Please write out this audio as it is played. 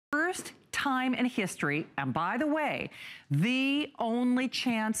first time in history, and by the way, the only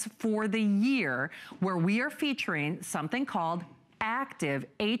chance for the year where we are featuring something called active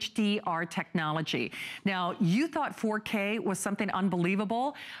HDR technology. Now, you thought 4K was something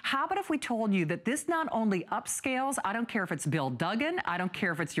unbelievable. How about if we told you that this not only upscales, I don't care if it's Bill Duggan, I don't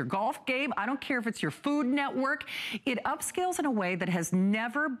care if it's your golf game, I don't care if it's your Food Network, it upscales in a way that has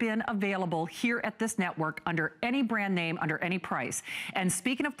never been available here at this network under any brand name, under any price. And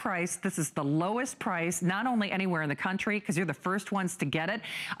speaking of price, this is the lowest price, not only anywhere in the country, because you're the first ones to get it,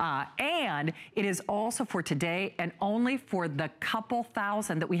 and it is also for today and only for the couple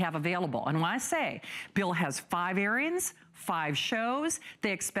thousand that we have available. And when I say Bill has 5 airings, 5 shows.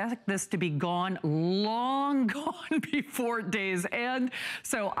 They expect this to be gone, long gone before day's end.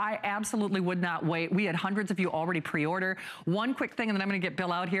 So I absolutely would not wait. We had hundreds of you already pre-order. One quick thing, and then I'm gonna get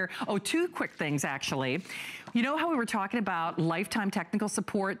Bill out here. Oh, 2 quick things actually. You know how we were talking about lifetime technical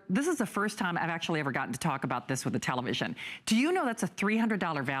support? This is the first time I've actually ever gotten to talk about this with a television. Do you know that's a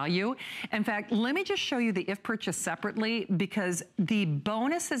 $300 value? In fact, let me just show you the if purchased separately, because the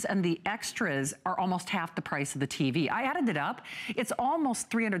bonuses and the extras are almost half the price of the TV. I added it up. It's almost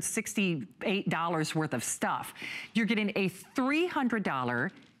 $368 worth of stuff. You're getting a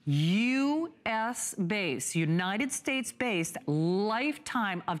 $300 US-based, United States-based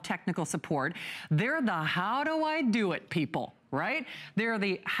lifetime of technical support. They're the how do I do it people, right? They're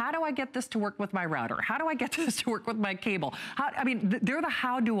the how do I get this to work with my router? How do I get this to work with my cable? They're the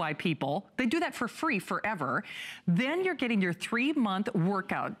how do I people. They do that for free forever. Then you're getting your 3-month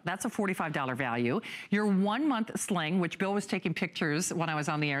workout. That's a $45 value. Your 1-month sling, which Bill was taking pictures when I was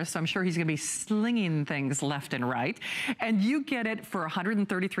on the air, so I'm sure he's gonna be slinging things left and right. And you get it for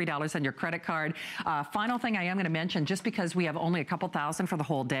 $133 on your credit card. Final thing I am gonna mention, just because we have only a couple thousand for the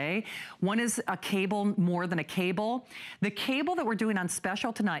whole day, one is a cable more than a cable. The cable that we're doing on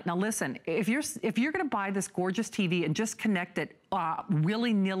special tonight. Now listen, if you're gonna buy this gorgeous TV and just connect it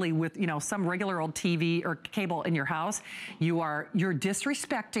willy-nilly with, you know, some regular old TV or cable in your house, you're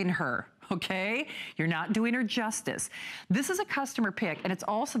disrespecting her. Okay? You're not doing her justice. This is a customer pick, and it's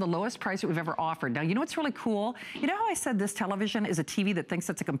also the lowest price that we've ever offered. Now, you know what's really cool? You know how I said this television is a TV that thinks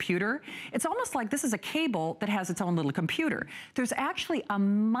it's a computer? It's almost like this is a cable that has its own little computer. There's actually a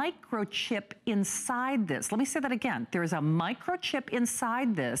microchip inside this. Let me say that again. There's a microchip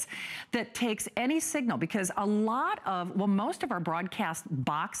inside this that takes any signal, because a lot of, well, most of our broadcast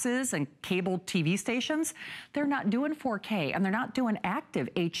boxes and cable TV stations, they're not doing 4K, and they're not doing active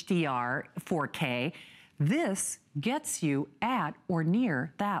HDR 4K. This gets you at or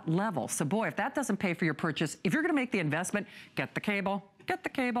near that level. So boy, if that doesn't pay for your purchase, if you're gonna make the investment, get the cable, get the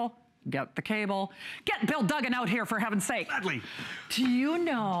cable, get the cable. Get Bill Duggan out here, for heaven's sake. Gladly. Do you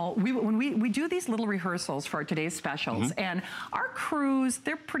know, when we do these little rehearsals for today's specials, and our crews,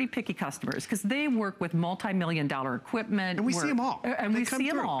 they're pretty picky customers because they work with multi-million-dollar equipment. And we see them all. And we see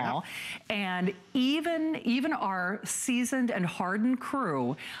them all. Yeah. And even our seasoned and hardened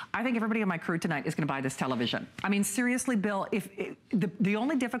crew, I think everybody on my crew tonight is gonna buy this television. I mean, seriously, Bill, the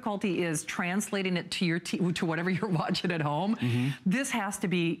only difficulty is translating it to to whatever you're watching at home. This has to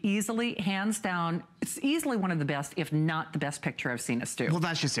be easily, hands down, it's easily one of the best, if not the best picture I've seen us do. Well,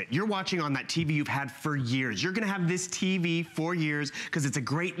 that's just it. You're watching on that TV you've had for years. You're gonna have this TV for years because it's a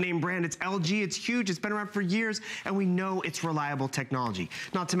great name brand. It's LG, it's huge, it's been around for years, and we know it's reliable technology.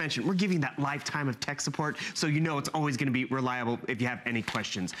 Not to mention, we're giving that lifetime of tech support, so you know it's always gonna be reliable if you have any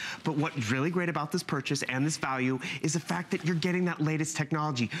questions. But what's really great about this purchase and this value is the fact that you're getting that latest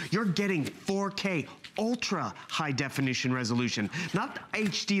technology. You're getting 4K ultra high definition resolution, not the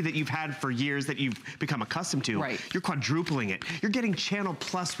HD that you've had for years that you've become accustomed to. Right. You're quadrupling it. You're getting Channel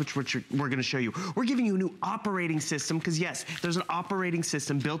Plus, which we're gonna show you. We're giving you a new operating system, because yes, there's an operating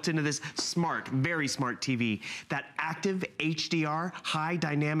system built into this smart, very smart TV. That active HDR, high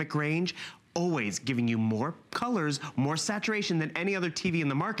dynamic range, always giving you more colors, more saturation than any other TV in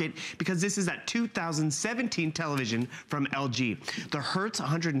the market, because this is that 2017 television from LG. The Hertz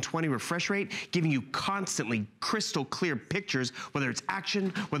 120 refresh rate, giving you constantly crystal clear pictures, whether it's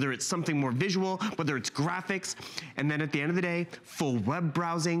action, whether it's something more visual, whether it's graphics. And then at the end of the day, full web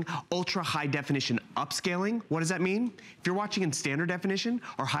browsing, ultra high definition upscaling. What does that mean? If you're watching in standard definition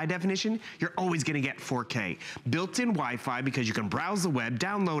or high definition, you're always gonna get 4K. Built-in Wi-Fi, because you can browse the web,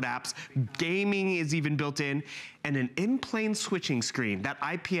 download apps, gaming is even built in, and an in-plane switching screen, that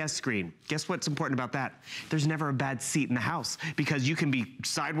IPS screen. Guess what's important about that? There's never a bad seat in the house because you can be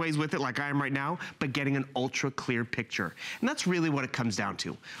sideways with it like I am right now, but getting an ultra clear picture. And that's really what it comes down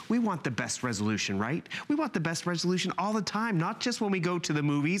to. We want the best resolution, right? We want the best resolution all the time, not just when we go to the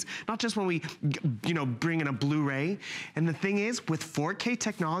movies, not just when we, bring in a Blu-ray. And the thing is, with 4K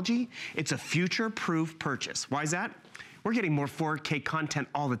technology, it's a future-proof purchase. Why is that? We're getting more 4K content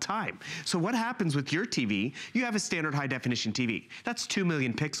all the time. So what happens with your TV? You have a standard high definition TV. That's 2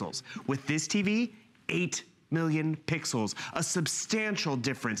 million pixels. With this TV, 8 million pixels, a substantial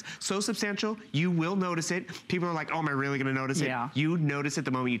difference. So substantial, you will notice it. People are like, oh, am I really gonna notice it? You notice it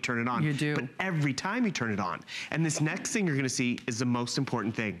the moment you turn it on. You do. But every time you turn it on. And this next thing you're gonna see is the most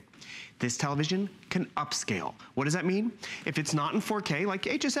important thing. This television can upscale. What does that mean? If it's not in 4K, like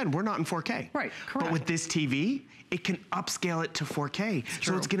HSN, we're not in 4K. Right, correct. But with this TV, it can upscale it to 4K.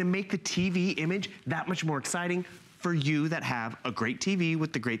 So it's gonna make the TV image that much more exciting for you that have a great TV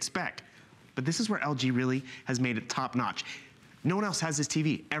with the great spec. But this is where LG really has made it top notch. No one else has this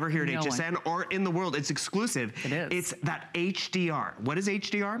TV ever here at HSN or in the world. It's exclusive. It is. It's that HDR. What is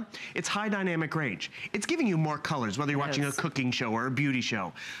HDR? It's high dynamic range. It's giving you more colors, whether you're watching a cooking show or a beauty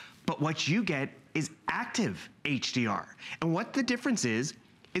show. But what you get is active HDR. And what the difference is,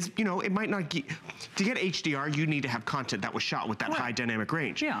 it might not get, to get HDR, you need to have content that was shot with that high dynamic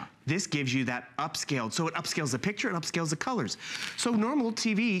range. Yeah. This gives you that upscaled, so it upscales the picture, it upscales the colors. So normal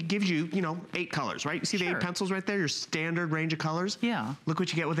TV gives you, 8 colors, right? You see the 8 pencils right there, your standard range of colors? Yeah. Look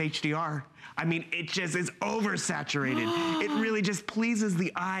what you get with HDR. I mean, it just is oversaturated. It really just pleases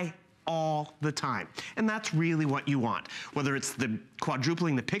the eye all the time. And that's really what you want. Whether it's the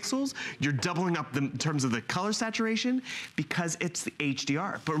quadrupling the pixels, you're doubling up in terms of the color saturation because it's the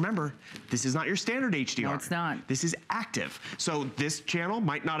HDR. But remember, this is not your standard HDR. No, it's not. This is active. So this channel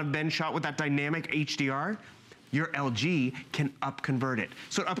might not have been shot with that dynamic HDR. Your LG can upconvert it.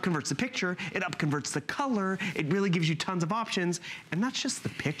 So it upconverts the picture, it upconverts the color, it really gives you tons of options, and that's just the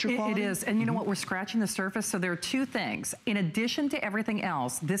picture quality. It is, and you know what, we're scratching the surface, so there are 2 things. In addition to everything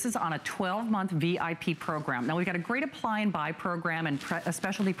else, this is on a 12-month VIP program. Now we've got a great apply and buy program and a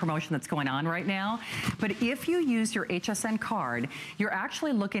specialty promotion that's going on right now, but if you use your HSN card, you're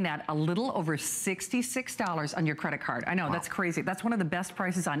actually looking at a little over $66 on your credit card. I know, that's crazy. That's one of the best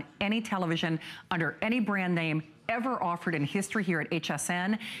prices on any television under any brand name ever offered in history here at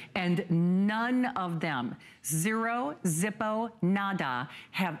HSN, and none of them, zero, zippo, nada,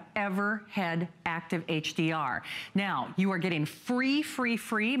 have ever had active HDR. Now, you are getting free,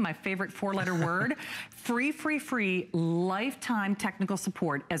 my favorite 4-letter word, free lifetime technical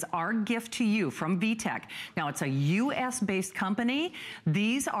support as our gift to you from VTech. Now, it's a US-based company.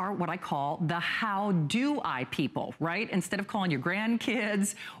 These are what I call the how do I people, right? Instead of calling your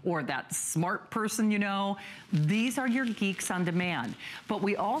grandkids or that smart person these are your geeks on demand. But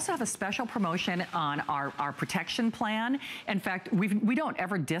we also have a special promotion on our protection plan. In fact, we don't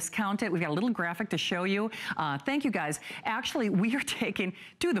ever discount it. We've got a little graphic to show you. Thank you guys. Actually, we are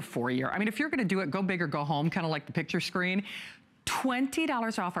do the 4-year. I mean, if you're gonna do it, go big or go home, kind of like the picture screen.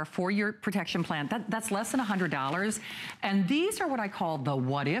 $20 off our 4-year protection plan. That's less than $100. And these are what I call the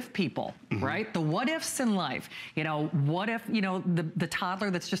what if people, right? The what ifs in life. What if, the toddler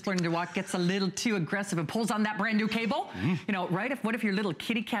that's just learning to walk gets a little too aggressive and pulls on that brand new cable? Right? What if your little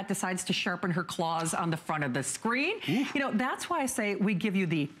kitty cat decides to sharpen her claws on the front of the screen? That's why I say we give you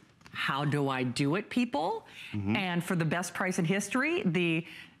the how do I do it people? And for the best price in history, the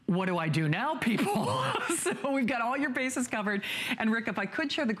what do I do now, people? So we've got all your bases covered. And Rick, if I could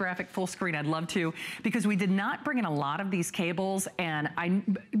share the graphic full screen, I'd love to, because we did not bring in a lot of these cables. And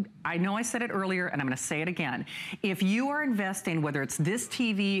I know I said it earlier, and I'm gonna say it again. If you are investing, whether it's this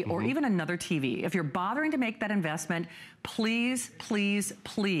TV or even another TV, if you're bothering to make that investment, please,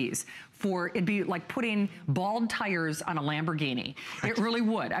 it'd be like putting bald tires on a Lamborghini. It really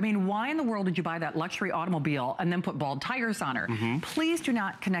would. I mean, why in the world did you buy that luxury automobile and then put bald tires on her? Please do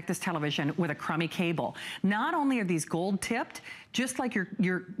not connect this television with a crummy cable. Not only are these gold tipped, just like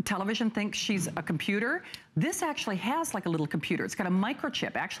your television thinks she's a computer, this actually has like a little computer. It's got a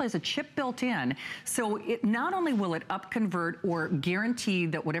microchip, actually has a chip built in. So it not only will it upconvert or guarantee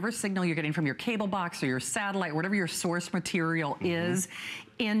that whatever signal you're getting from your cable box or your satellite, whatever your source material is,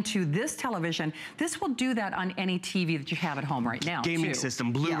 into this television, this will do that on any TV that you have at home right now. Gaming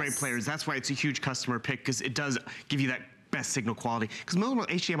system, Blu-ray players, that's why it's a huge customer pick, because it does give you that best signal quality. Because most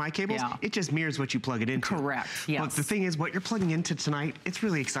HDMI cables, it just mirrors what you plug it into. Correct, yes. But the thing is, what you're plugging into tonight, it's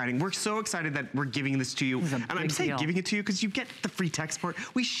really exciting. We're so excited that we're giving this to you. And I'm saying giving it to you because you get the free tech support.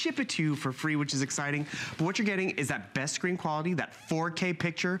 We ship it to you for free, which is exciting. But what you're getting is that best screen quality, that 4K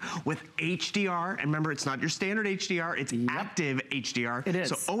picture with HDR. And remember, it's not your standard HDR, it's active HDR. It is.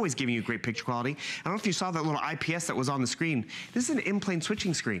 So always giving you great picture quality. I don't know if you saw that little IPS that was on the screen. This is an in-plane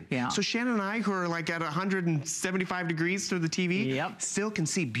switching screen. Yeah. So Shannon and I, who are like at 175 degrees through the TV, still can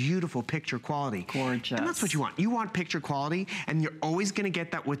see beautiful picture quality. Gorgeous. And that's what you want. You want picture quality, and you're always gonna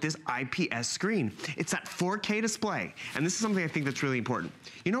get that with this IPS screen. It's that 4K display. And this is something I think that's really important.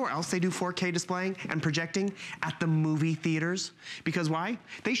 You know where else they do 4K displaying and projecting? At the movie theaters. Because why?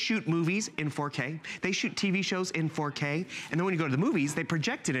 They shoot movies in 4K. They shoot TV shows in 4K. And then when you go to the movies, they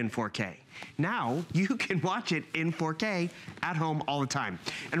project it in 4K. Now, you can watch it in 4K at home all the time.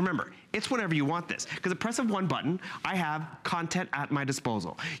 And remember, it's whenever you want this. Because at press of one button, I have content at my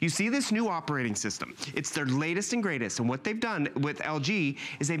disposal. You see this new operating system. It's their latest and greatest. And what they've done with LG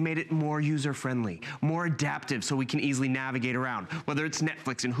is they've made it more user-friendly, more adaptive so we can easily navigate around. Whether it's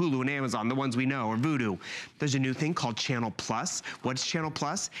Netflix and Hulu and Amazon, the ones we know, or Vudu. There's a new thing called Channel Plus. What's Channel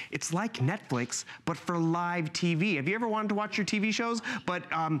Plus? It's like Netflix, but for live TV. Have you ever wanted to watch your TV shows, but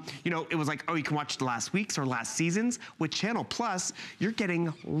you know, it was like, oh, you can watch the last week's or last seasons? With Channel Plus, you're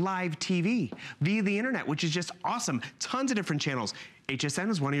getting live TV via the internet, which is just awesome. Tons of different channels.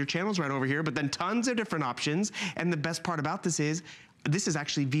 HSN is one of your channels right over here, but then tons of different options. And the best part about this is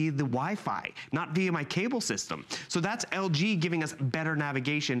actually via the Wi-Fi, not via my cable system. So that's LG giving us better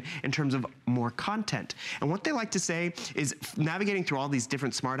navigation in terms of more content. And what they like to say is navigating through all these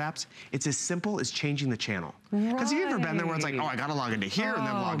different smart apps, it's as simple as changing the channel. Because have you ever been there where it's like, oh, I gotta log into here and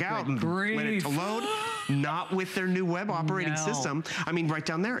then log out and wait it to load? Not with their new web operating system. I mean, right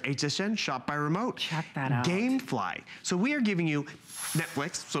down there, HSN, Shop by Remote. Check that out. Gamefly. So we are giving you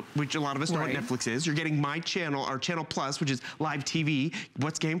Netflix, so, which a lot of us know what Netflix is. You're getting my channel, or Channel Plus, which is live TV.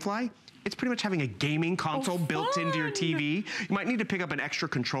 What's Gamefly? It's pretty much having a gaming console built into your TV. You might need to pick up an extra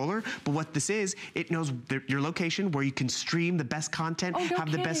controller, but what this is, it knows your location, where you can stream the best content,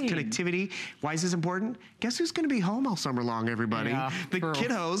 have the best connectivity. Why is this important? Guess who's gonna be home all summer long, everybody? The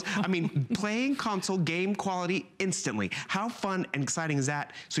kiddos. I mean, playing console game quality instantly. How fun and exciting is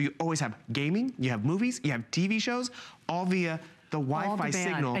that? So you always have gaming, you have movies, you have TV shows, all via the Wi-Fi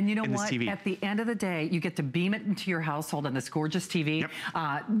signal and you know in this what? TV. At the end of the day, you get to beam it into your household on this gorgeous TV.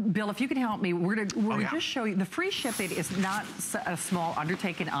 Bill, if you can help me, we're gonna just show you. The free shipping is not a small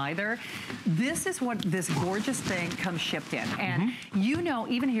undertaking either. This is what this gorgeous thing comes shipped in. And you know,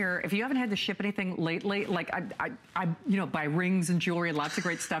 even here, if you haven't had to ship anything lately, like I you know, buy rings and jewelry and lots of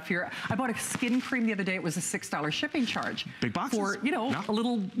great stuff here. I bought a skin cream the other day. It was a $6 shipping charge. Big boxes. For, you know, a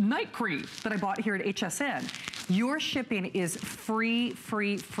little night cream that I bought here at HSN. Your shipping is free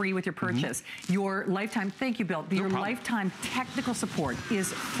with your purchase. Your lifetime, thank you, Bill, your lifetime technical support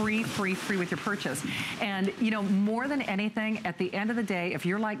is free with your purchase. And you know, more than anything, at the end of the day, if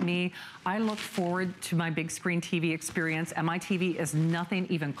you're like me, I look forward to my big screen TV experience, and my TV is nothing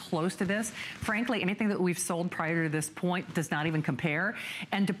even close to this. Frankly, anything that we've sold prior to this point does not even compare.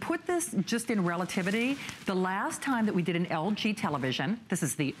 And to put this just in relativity, the last time that we did an LG television, this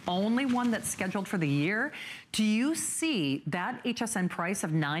is the only one that's scheduled for the year. Do you see that HSN price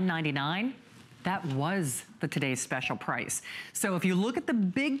of $9.99? That was the today's special price. So if you look at the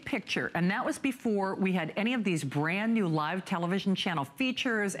big picture, and that was before we had any of these brand new live television channel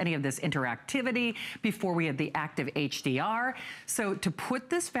features, any of this interactivity, before we had the active HDR. So to put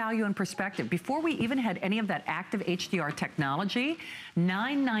this value in perspective, before we even had any of that active HDR technology,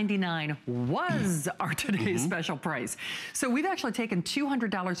 $9.99 was our today's special price. So we've actually taken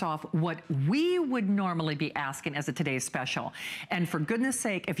 $200 off what we would normally be asking as a today's special. And for goodness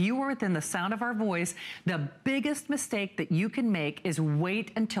sake, if you were within the sound of our voice, the biggest mistake that you can make is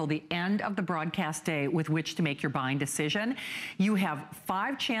wait until the end of the broadcast day with which to make your buying decision. You have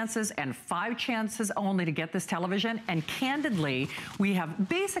 5 chances and 5 chances only to get this television. And candidly, we have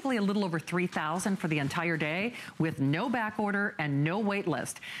basically a little over 3,000 for the entire day with no back order and no wait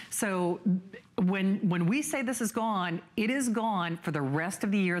list. So when we say this is gone, it is gone for the rest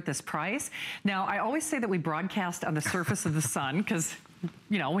of the year at this price. Now, I always say that we broadcast on the surface of the sun because,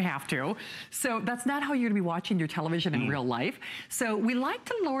 you know, we have to. So that's not how you're gonna be watching your television in real life. So we like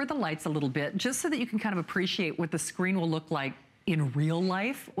to lower the lights a little bit just so that you can kind of appreciate what the screen will look like in real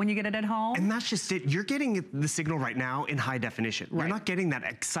life when you get it at home. And that's just it. You're getting the signal right now in high definition. Right. You're not getting that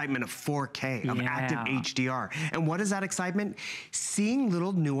excitement of 4K, of active HDR. And what is that excitement? Seeing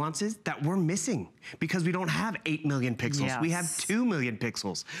little nuances that we're missing because we don't have 8 million pixels. Yes. We have 2 million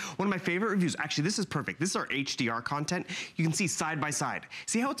pixels. One of my favorite reviews, actually this is perfect. This is our HDR content. You can see side by side.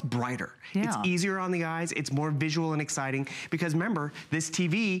 See how it's brighter? Yeah. It's easier on the eyes. It's more visual and exciting because remember, this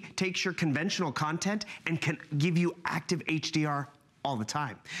TV takes your conventional content and can give you active HDR all the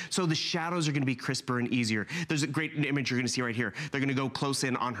time. So the shadows are gonna be crisper and easier. There's a great image you're gonna see right here. They're gonna go close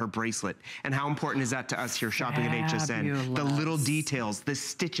in on her bracelet. And how important is that to us here shopping at HSN? The little details, the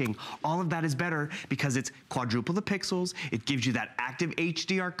stitching, all of that is better because it's quadruple the pixels. It gives you that active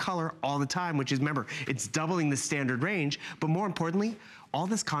HDR color all the time, which is, remember, it's doubling the standard range, but more importantly, all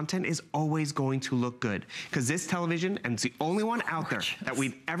this content is always going to look good because this television, and it's the only one out there that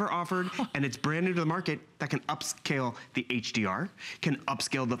we've ever offered, and it's brand new to the market, that can upscale the HDR, can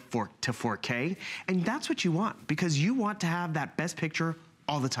upscale to 4K, and that's what you want because you want to have that best picture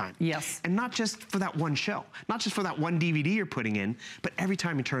all the time. Yes. And not just for that one show, not just for that one DVD you're putting in, but every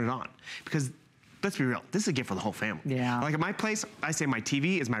time you turn it on. Because let's be real, this is a gift for the whole family. Yeah. Like at my place, I say my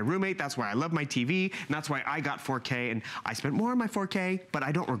TV is my roommate. That's why I love my TV, and that's why I got 4K, and I spent more on my 4K, but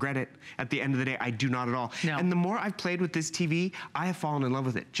I don't regret it. At the end of the day, I do not at all. No. And the more I've played with this TV, I have fallen in love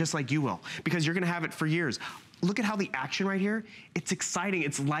with it, just like you will, because you're gonna have it for years. Look at how the action right here, it's exciting.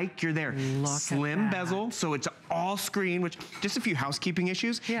 It's like you're there. Slim bezel, so it's all screen, which just a few housekeeping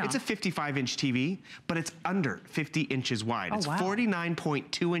issues. Yeah. It's a 55-inch TV, but it's under 50 inches wide. Oh, it's wow.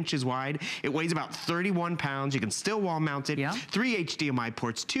 49.2 inches wide. It weighs about 31 pounds. You can still wall mount it. Yeah. 3 HDMI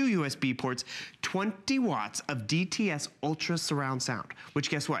ports, 2 USB ports, 20 watts of DTS Ultra Surround Sound,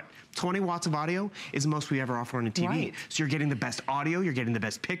 which guess what? 20 watts of audio is the most we ever offer on a TV. Right. So you're getting the best audio, you're getting the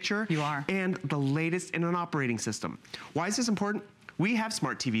best picture. You are. And the latest in an operating system. Why is this important? We have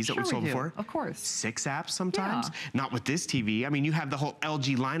smart TVs that we've sold before. Of course. 6 apps sometimes. Yeah. Not with this TV. I mean, you have the whole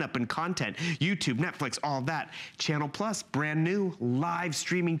LG lineup and content, YouTube, Netflix, all of that. Channel Plus, brand new live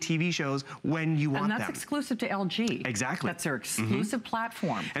streaming TV shows when you want them. And that's exclusive to LG. Exactly. That's their exclusive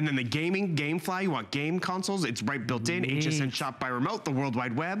platform. And then the gaming, GameFly, you want game consoles, it's right built in. HSN Shop by Remote, the World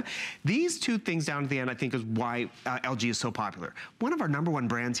Wide Web. These two things down at the end, I think, is why LG is so popular. One of our #1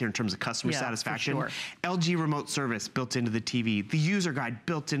 brands here in terms of customer satisfaction. For sure. LG Remote Service built into the TV. The user guide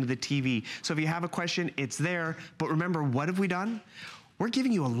built into the TV. So if you have a question, it's there. But remember, what have we done? We're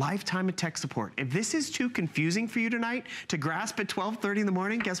giving you a lifetime of tech support. If this is too confusing for you tonight to grasp at 12:30 in the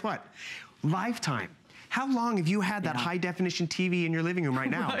morning, guess what? Lifetime. How long have you had that high definition TV in your living room right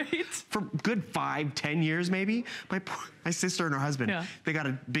now? Right. For good 5, 10 years maybe. My sister and her husband, they got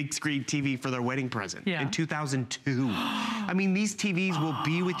a big screen TV for their wedding present in 2002. I mean, these TVs will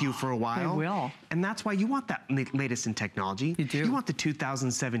be with you for a while. They will. And that's why you want that latest in technology. You do. You want the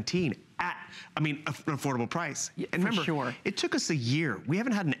 2017 at, an affordable price. Yeah, and remember, for sure. it took us a year. We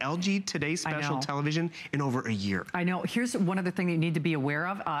haven't had an LG Today Special television in over a year. I know. Here's one other thing that you need to be aware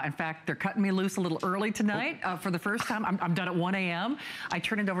of. In fact, they're cutting me loose a little early tonight. For the first time, I'm done at 1 a.m. I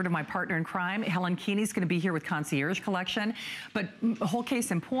turn it over to my partner in crime. Helen Keeney's going to be here with Concierge Collection. But whole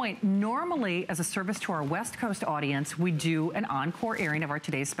case in point, normally as a service to our West Coast audience, we do an encore airing of our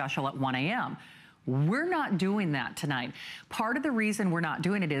Today's Special at 1 a.m. We're not doing that tonight. Part of the reason we're not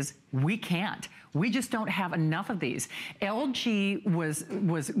doing it is we can't. We just don't have enough of these. LG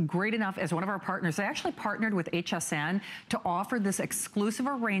was great enough as one of our partners. They actually partnered with HSN to offer this exclusive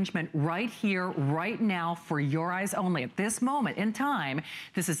arrangement right here, right now, for your eyes only. At this moment in time,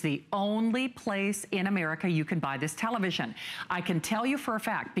 this is the only place in America you can buy this television. I can tell you for a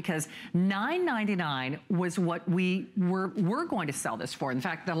fact because $9.99 was what we were going to sell this for. In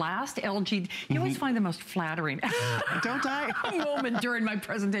fact, the last LG, you always find the most flattering Don't I? moment during my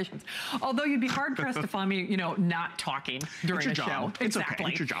presentations. Although you'd be hard-pressed to find me, not talking during a show. It's okay.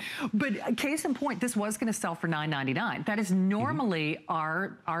 It's your job. But case in point, this was going to sell for $9.99. That is normally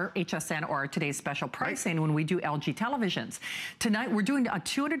our HSN or our Today's Special pricing when we do LG televisions. Tonight, we're doing a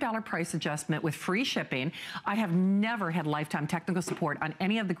 $200 price adjustment with free shipping. I have never had lifetime technical support on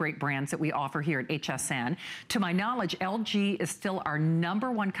any of the great brands that we offer here at HSN. To my knowledge, LG is still our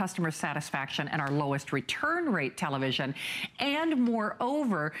 #1 customer satisfaction and our lowest return rate television. And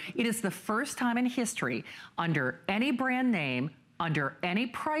moreover, it is the first time in history under any brand name under any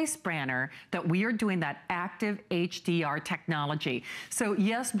price banner that we are doing that active HDR technology. So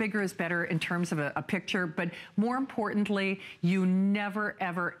yes, bigger is better in terms of a picture, but more importantly, you never,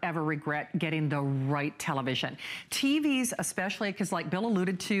 ever, ever regret getting the right television. TVs, especially, because like Bill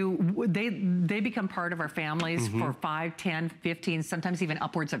alluded to, they become part of our families for 5, 10, 15, sometimes even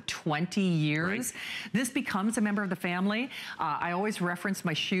upwards of 20 years. Right. This becomes a member of the family. I always reference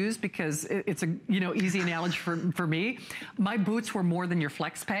my shoes because it's a easy analogy for me. My boots were more than your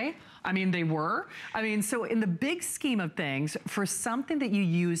flex pay. I mean, they were. I mean, so in the big scheme of things, for something that you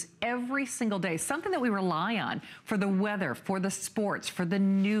use every single day, something that we rely on for the weather, for the sports, for the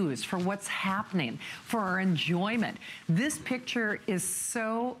news, for what's happening, for our enjoyment, this picture is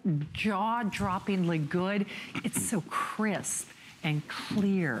so jaw-droppingly good. It's so crisp and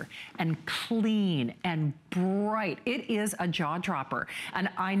clear and clean and bright. It is a jaw dropper. And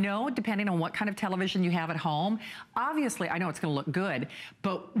I know, depending on what kind of television you have at home, obviously I know it's gonna look good,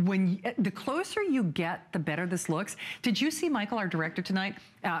 but the closer you get, the better this looks. Did you see Michael, our director tonight?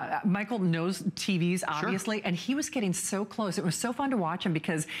 Michael knows TVs, obviously, sure. And he was getting so close. It was so fun to watch him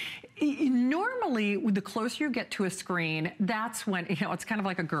because normally, the closer you get to a screen, that's when, it's kind of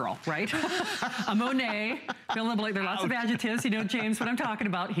like a girl, right? A Monet, fill in the blank. There are lots of adjectives, James, what I'm talking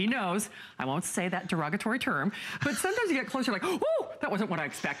about. He knows. I won't say that derogatory term, but sometimes you get closer like, oh, that wasn't what I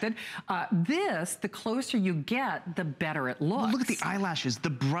expected. The closer you get, the better it looks. Well, look at the eyelashes, the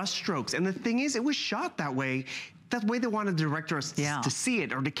brush strokes. And the thing is, it was shot that way. That's the way they wanted the director to see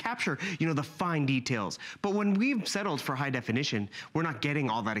it or to capture, the fine details. But when we've settled for high definition, we're not getting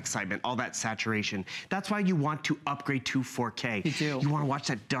all that excitement, all that saturation. That's why you want to upgrade to 4K. You do. You want to watch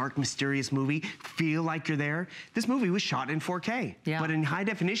that dark, mysterious movie, feel like you're there. This movie was shot in 4K. Yeah. But in high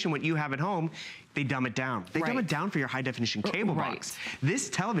definition, what you have at home, they dumb it down. They dumb it down for your high definition cable box. This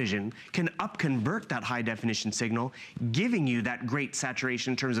television can upconvert that high definition signal, giving you that great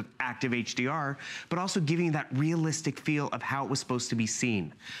saturation in terms of active HDR, but also giving you that realistic feel of how it was supposed to be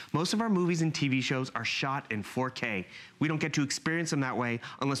seen. Most of our movies and TV shows are shot in 4K. We don't get to experience them that way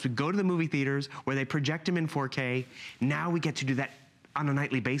unless we go to the movie theaters where they project them in 4K. Now we get to do that on a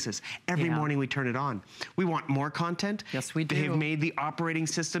nightly basis. Every morning we turn it on. We want more content. Yes, we do. They've made the operating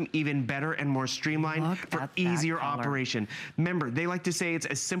system even better and more streamlined for easier operation. Remember, they like to say it's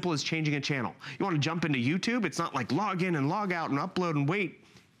as simple as changing a channel. You want to jump into YouTube, it's not like log in and log out and upload and wait.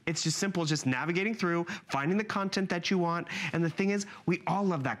 It's just simple, just navigating through, finding the content that you want. And the thing is, we all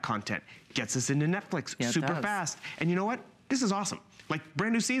love that content. Gets us into Netflix super fast. And you know what? This is awesome. Like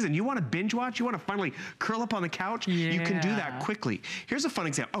brand new season, you want to binge watch, you want to finally curl up on the couch, you can do that quickly. Here's a fun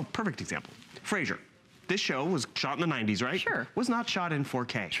example. Oh, perfect example. Frasier. This show was shot in the 90s, right? Sure. Was not shot in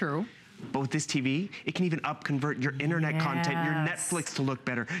 4K. True. But with this TV, it can even upconvert your internet content, your Netflix to look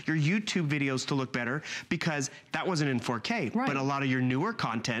better, your YouTube videos to look better, because that wasn't in 4K. Right. But a lot of your newer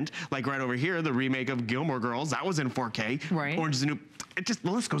content, like right over here, the remake of Gilmore Girls, that was in 4K. Right. Orange is the New,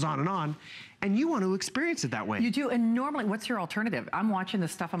 the list goes on and on. And you want to experience it that way. You do, and normally, what's your alternative? I'm watching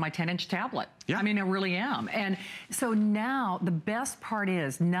this stuff on my 10-inch tablet. Yeah. I mean, I really am. And so now, the best part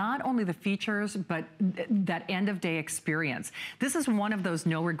is not only the features, but that end-of-day experience. This is one of those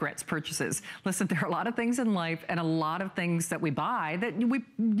no-regrets purchases. Listen, there are a lot of things in life and a lot of things that we buy that we,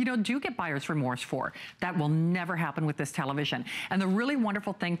 do get buyer's remorse for. That will never happen with this television. And the really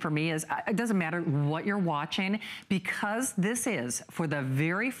wonderful thing for me is, it doesn't matter what you're watching, because this is, for the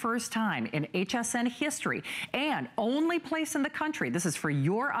very first time in HSN history and only place in the country. This is for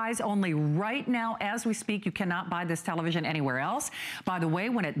your eyes only right now as we speak. You cannot buy this television anywhere else. By the way,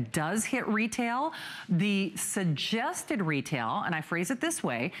 when it does hit retail, the suggested retail, and I phrase it this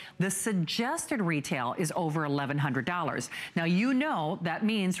way, the suggested retail is over $1,100. Now, that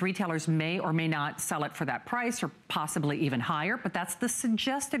means retailers may or may not sell it for that price or possibly even higher, but that's the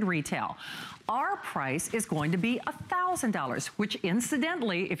suggested retail. Our price is going to be $1,000, which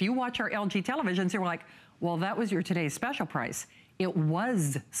incidentally, if you watch our LG televisions, you're like, well, that was your today's special price. It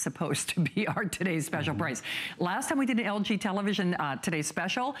was supposed to be our today's special price. Last time we did an LG television today's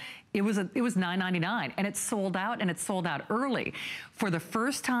special, it was $9.99, and it sold out, and it sold out early. For the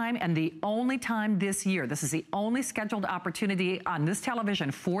first time and the only time this year, this is the only scheduled opportunity on this television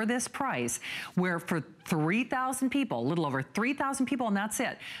for this price, where for 3,000 people, a little over 3,000 people, and that's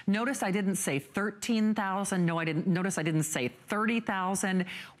it. Notice I didn't say 13,000. No, I didn't. Notice I didn't say 30,000.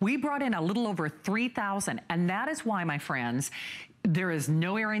 We brought in a little over 3,000, and that is why, my friends, There is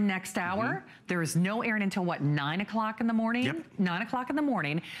no airing next hour. There is no airing until what, 9 o'clock in the morning? Yep. 9 o'clock in the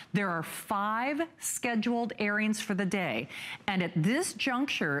morning. There are 5 scheduled airings for the day. And at this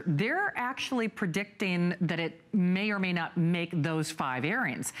juncture, they're actually predicting that it may or may not make those 5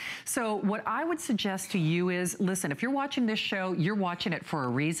 airings. So what I would suggest to you is, listen, if you're watching this show, you're watching it for a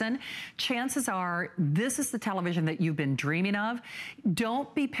reason. Chances are this is the television that you've been dreaming of.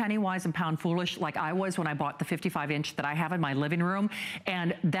 Don't be penny wise and pound foolish like I was when I bought the 55-inch that I have in my living room.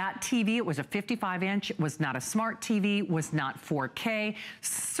 And that TV, it was a 55-inch, it was not a smart TV, was not 4K,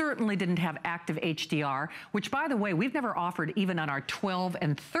 certainly didn't have active HDR, which, by the way, we've never offered even on our $1,200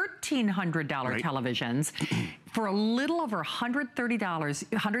 and $1,300 televisions. For a little over $130,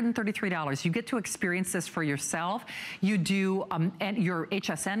 $133, you get to experience this for yourself. You do and your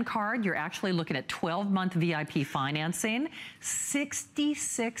HSN card, you're actually looking at 12-month VIP financing,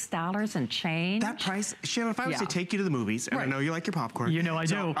 $66 and change. That price, Shannon, if I was to take you to the movies, and I know you like your popcorn. You know I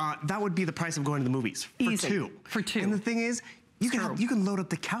do. That would be the price of going to the movies for Easy. two. For two. And the thing is, you can load up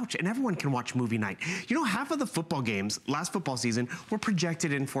the couch and everyone can watch movie night. You know, half of the football games last football season were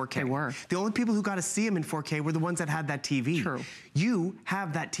projected in 4K. They were. The only people who got to see them in 4K were the ones that had that TV. True. You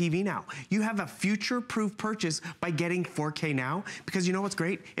have that TV now. You have a future-proof purchase by getting 4K now, because you know what's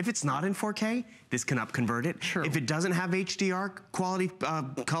great? If it's not in 4K, this can up-convert it. True. If it doesn't have HDR quality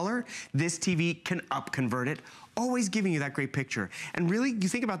color, this TV can up-convert it. Always giving you that great picture. And really, you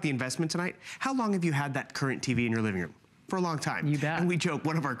think about the investment tonight, how long have you had that current TV in your living room? For a long time. You bet. And we joke,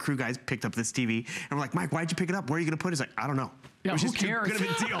 one of our crew guys picked up this TV, and we're like, Mike, why'd you pick it up? Where are you gonna put it? He's like, I don't know. Yeah, it was who just too cares? good of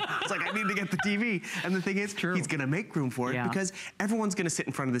a deal. It's like, I need to get the TV. And the thing is, he's gonna make room for it because everyone's gonna sit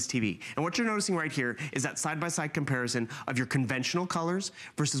in front of this TV. And what you're noticing right here is that side-by-side comparison of your conventional colors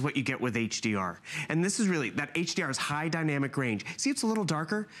versus what you get with HDR. And this is really, that HDR is high dynamic range. See, it's a little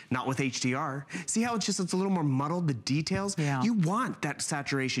darker, not with HDR. See how it's a little more muddled, the details? Yeah. You want that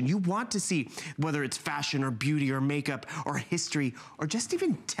saturation. You want to see whether it's fashion or beauty or makeup or history or just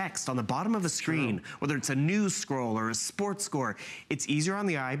even text on the bottom of a screen, whether it's a news scroll or a sports score. It's easier on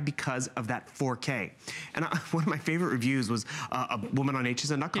the eye because of that 4K. And one of my favorite reviews was a woman on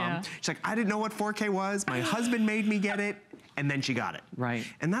HSN.com. She's like, I didn't know what 4K was. My husband made me get it. And then she got it. Right.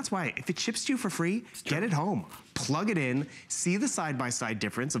 And that's why, if it ships to you for free, get it home. Plug it in, see the side-by-side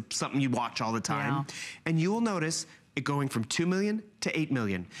difference of something you watch all the time. And you will notice it going from 2 million to 8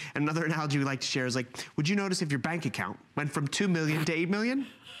 million. And another analogy we like to share is like, would you notice if your bank account went from 2 million to 8 million?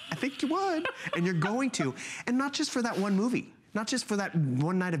 I think you would, and you're going to. And not just for that one movie, not just for that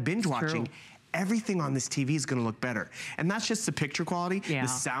one night of binge watching. Everything on this TV is gonna look better. And that's just the picture quality. The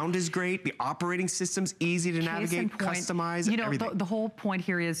sound is great. The operating system's easy to navigate, customize, everything. The whole point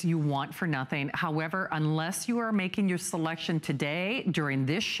here is you want for nothing. However, unless you are making your selection today during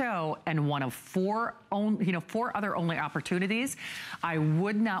this show and one of 4 other only opportunities, I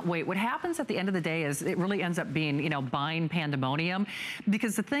would not wait. What happens at the end of the day is it really ends up being, buying pandemonium.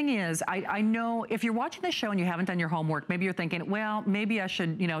 Because the thing is, I know if you're watching this show and you haven't done your homework, maybe you're thinking, well, maybe I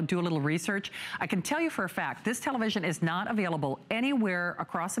should, do a little research. I can tell you for a fact, this television is not available anywhere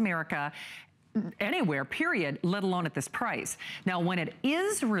across America, anywhere, period, let alone at this price. Now, when it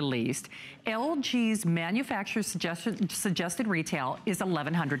is released, LG's manufacturer's suggested retail is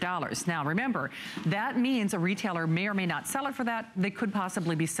 $1,100. Now, remember, that means a retailer may or may not sell it for that. They could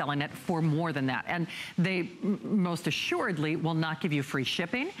possibly be selling it for more than that. And they most assuredly will not give you free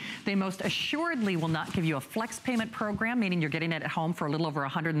shipping. They most assuredly will not give you a flex payment program, meaning you're getting it at home for a little over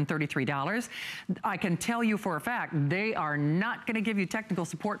 $133. I can tell you for a fact, they are not gonna give you technical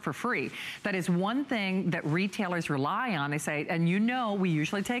support for free. That is one thing that retailers rely on. They say, and we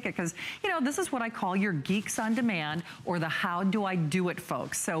usually take it because, this is what I call your geeks on demand or the how do I do it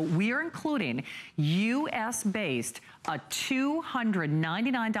folks. So we are including US-based a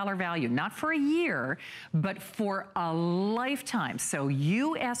 $299 value, not for a year, but for a lifetime. So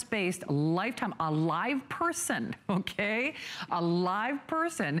US-based lifetime, a live person, okay? A live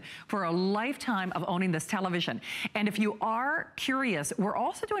person for a lifetime of owning this television. And if you are curious, we're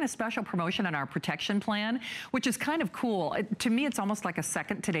also doing a special promotion on our protection plan, which is kind of cool. To me, it's almost like a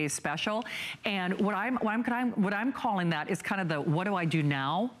second today's special. And what I'm calling that is kind of the what do I do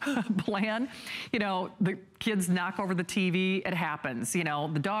now plan. The kids knock over the TV, it happens. The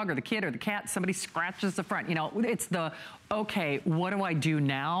dog or the kid or the cat, somebody scratches the front. It's the, okay, what do I do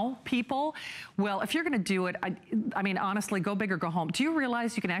now, people? Well, if you're gonna do it, I mean, honestly, go big or go home. Do you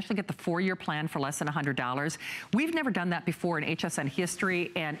realize you can actually get the 4-year plan for less than $100? We've never done that before in HSN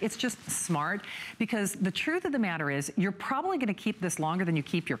history, and it's just smart because the truth of the matter is you're probably gonna keep this longer than you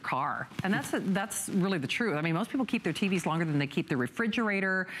keep your car. And that's really the truth. I mean, most people keep their TVs longer than they keep their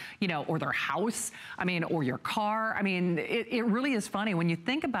refrigerator, or their house, or your your car. I mean, it really is funny. When you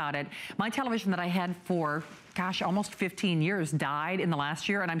think about it, my television that I had for, gosh, almost 15 years died in the last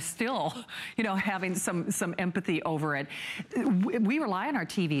year, and I'm still, you know, having some empathy over it. We rely on our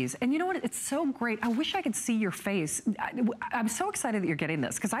TVs, and you know what? It's so great. I wish I could see your face. I'm so excited that you're getting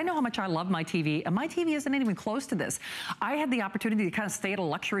this, because I know how much I love my TV, and my TV isn't even close to this. I had the opportunity to kind of stay at a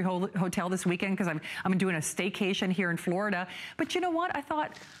luxury hotel this weekend, because I'm doing a staycation here in Florida. But you know what? I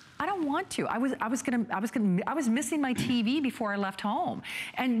thought, I don't want to. I was missing my TV before I left home.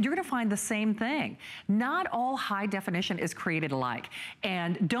 And you're gonna find the same thing. Not all high definition is created alike.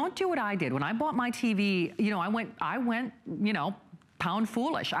 And don't do what I did. When I bought my TV, you know, I went, you know, pound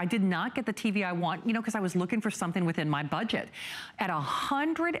foolish. I did not get the TV I want, you know, because I was looking for something within my budget. At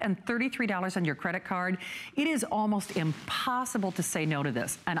 $133 on your credit card, it is almost impossible to say no to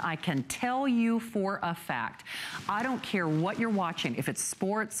this. And I can tell you for a fact, I don't care what you're watching, if it's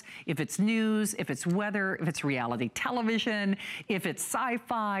sports, if it's news, if it's weather, if it's reality television, if it's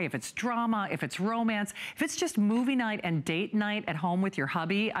sci-fi, if it's drama, if it's romance, if it's just movie night and date night at home with your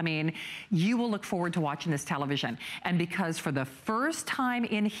hubby, I mean, you will look forward to watching this television. And because for the first time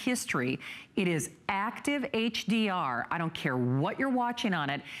in history, it is active HDR. I don't care what you're watching on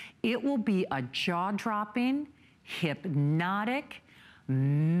it. It will be a jaw-dropping, hypnotic,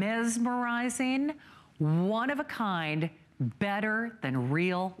 mesmerizing, one-of-a-kind, better than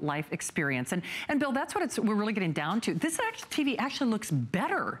real life experience. And Bill, that's what we're really getting down to. This TV actually looks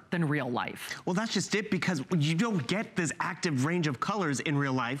better than real life. Well, that's just it, because you don't get this active range of colors in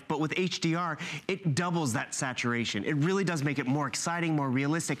real life, but with HDR, it doubles that saturation. It really does make it more exciting, more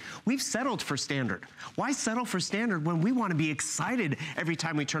realistic. We've settled for standard. Why settle for standard when we want to be excited every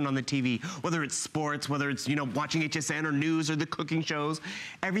time we turn on the TV, whether it's sports, whether it's, you know, watching HSN or news or the cooking shows?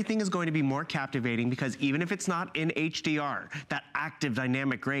 Everything is going to be more captivating, because even if it's not in HDR, that active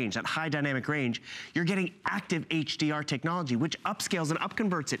dynamic range, that high dynamic range, you're getting active HDR technology, which upscales and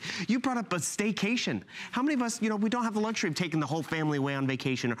upconverts it. You brought up a staycation. How many of us, you know, we don't have the luxury of taking the whole family away on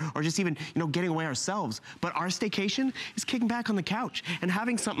vacation, or just even, you know, getting away ourselves. But our staycation is kicking back on the couch and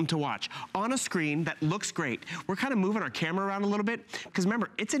having something to watch on a screen that looks great. We're kind of moving our camera around a little bit, because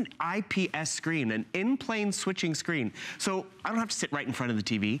remember, it's an IPS screen, an in-plane switching screen. So I don't have to sit right in front of the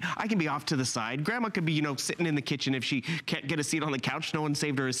TV. I can be off to the side. Grandma could be, you know, sitting in the kitchen if she can't get a seat on the couch. No one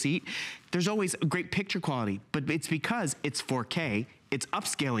saved her a seat. There's always great picture quality, but it's because it's 4K. It's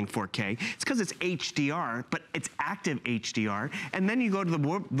upscaling 4K. It's because it's HDR, but it's active HDR. And then you go to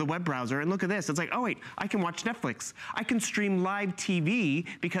the web browser and look at this. It's like, oh wait, I can watch Netflix. I can stream live TV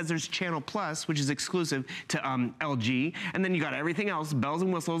because there's Channel Plus, which is exclusive to LG. And then you got everything else, bells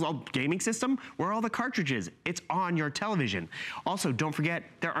and whistles, all gaming system, where are all the cartridges? It's on your television. Also, don't forget,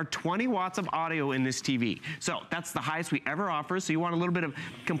 there are 20 watts of audio in this TV. So that's the highest we ever offer. So you want a little bit of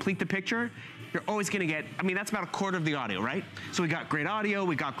complete the picture? You're always gonna get, I mean, that's about a quarter of the audio, right? So we got great audio,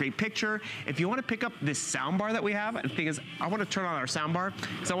 we got great picture. If you wanna pick up this sound bar that we have, and the thing is, I wanna turn on our sound bar,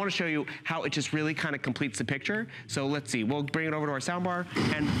 because I wanna show you how it just really kind of completes the picture. So let's see, we'll bring it over to our sound bar,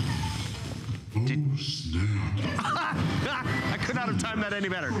 and I could not have timed that any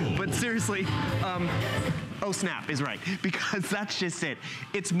better. But seriously, oh snap is right, because that's just it.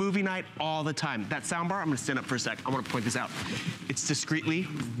 It's movie night all the time. That soundbar, I'm gonna stand up for a sec. I wanna point this out. It's discreetly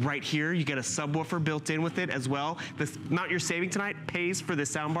right here. You get a subwoofer built in with it as well. The amount you're saving tonight pays for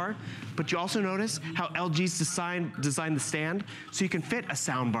this soundbar, but you also notice how LG's designed the stand so you can fit a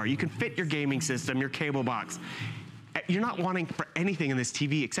soundbar. You can fit your gaming system, your cable box. You're not wanting for anything in this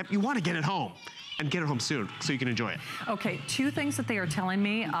TV except you want to get it home. And get it home soon so you can enjoy it. Okay, two things that they are telling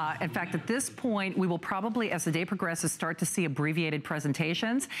me. In fact, at this point, we will probably, as the day progresses, start to see abbreviated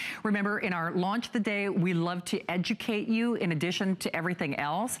presentations. Remember, in our launch of the day, we love to educate you in addition to everything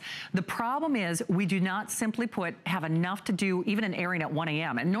else. The problem is we do not simply have enough to do even an airing at 1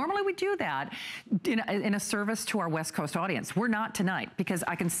 a.m. And normally we do that in a service to our West Coast audience. We're not tonight, because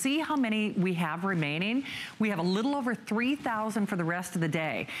I can see how many we have remaining. We have a little over 3,000 for the rest of the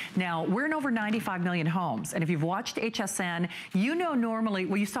day. Now, we're in over 95 million homes. And if you've watched HSN, you know normally,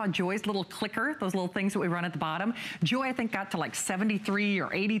 well, you saw Joy's little clicker, those little things that we run at the bottom. Joy, I think, got to like 73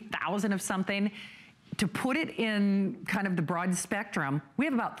 or 80,000 of something. To put it in kind of the broad spectrum, we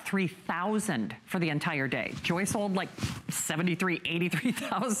have about 3,000 for the entire day. Joy sold like 73,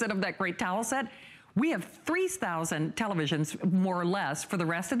 83,000 of that great towel set. We have 3,000 televisions, more or less, for the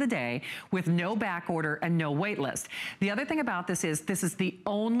rest of the day with no back order and no wait list. The other thing about this is the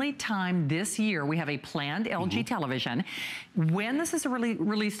only time this year we have a planned LG television. When this is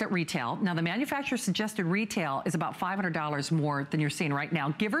released at retail, now the manufacturer suggested retail is about $500 more than you're seeing right now,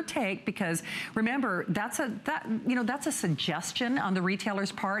 give or take, because remember, that's a suggestion on the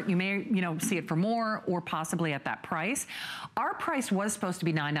retailer's part. You may, see it for more or possibly at that price. Our price was supposed to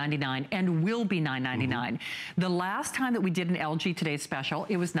be $999 and will be $999. The last time that we did an LG Today's Special,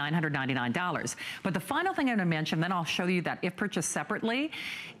 it was $999. But the final thing I'm gonna mention, then I'll show you that if purchased separately,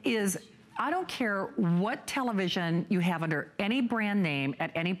 is I don't care what television you have under any brand name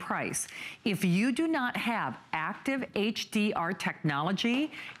at any price. If you do not have active HDR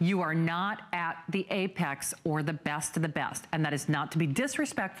technology, you are not at the apex or the best of the best. And that is not to be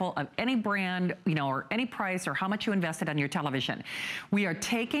disrespectful of any brand, or any price or how much you invested on your television. We are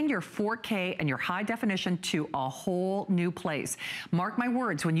taking your 4K and your high definition to a whole new place. Mark my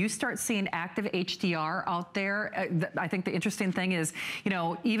words, when you start seeing active HDR out there, I think the interesting thing is,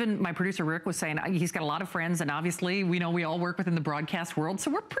 even my producer Rick was saying he's got a lot of friends, and obviously we all work within the broadcast world,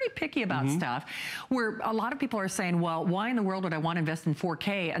 so we're pretty picky about stuff. Where a lot of people are saying, well, why in the world would I want to invest in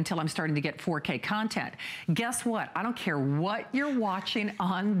 4K until I'm starting to get 4K content? Guess what? I don't care what you're watching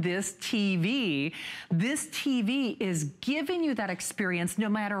on this TV is giving you that experience no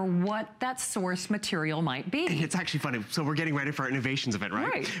matter what that source material might be. And it's actually funny. So we're getting ready for our innovations event,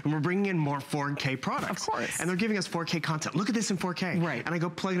 right? And we're bringing in more 4K products. Of course. And they're giving us 4K content. Look at this in 4K. Right. And I go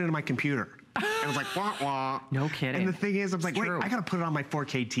plug it into my computer. And I was like, wah, wah. No kidding. And the thing is, I was like, wait, I got to put it on my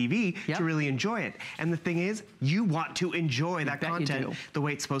 4K TV to really enjoy it. And the thing is, you want to enjoy that content the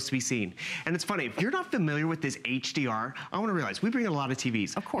way it's supposed to be seen. And it's funny, if you're not familiar with this HDR, I want to realize we bring in a lot of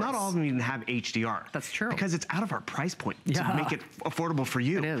TVs. Of course. Not all of them even have HDR. That's true. Because it's out of our price point to make it affordable for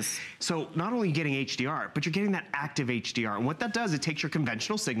you. It is. So not only are you getting HDR, but you're getting that active HDR. And what that does, it takes your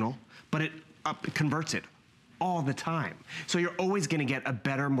conventional signal, but it converts it all the time. So you're always gonna get a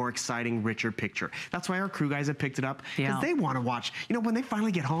better, more exciting, richer picture. That's why our crew guys have picked it up, because they wanna watch, when they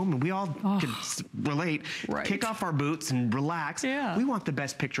finally get home and we all can relate, kick off our boots and relax, we want the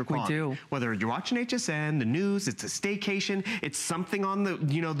best picture quality. We do. Whether you're watching HSN, the news, it's a staycation, it's something on the,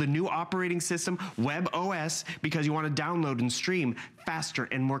 the new operating system, Web OS, because you wanna download and stream faster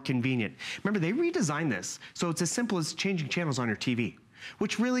and more convenient. Remember, they redesigned this, so it's as simple as changing channels on your TV.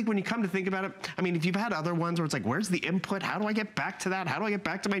 Which really, when you come to think about it, I mean, if you've had other ones where it's like, where's the input? How do I get back to that? How do I get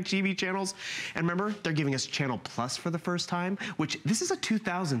back to my TV channels? And remember, they're giving us Channel Plus for the first time, which this is a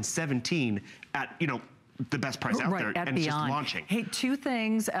 2017 at, the best price out there, and it's just launching. Hey, two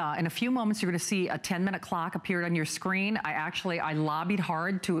things. In a few moments, you're going to see a 10-minute clock appear on your screen. I lobbied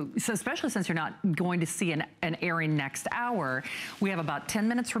hard to, especially since you're not going to see an airing next hour. We have about 10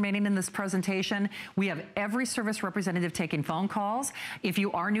 minutes remaining in this presentation. We have every service representative taking phone calls. If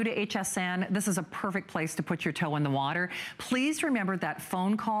you are new to HSN, this is a perfect place to put your toe in the water. Please remember that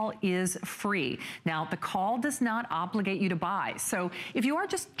phone call is free. Now, the call does not obligate you to buy. So if you are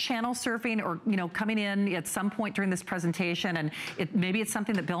just channel surfing or, coming in at some point during this presentation, and maybe it's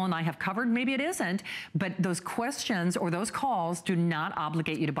something that Bill and I have covered, maybe it isn't, but those questions or those calls do not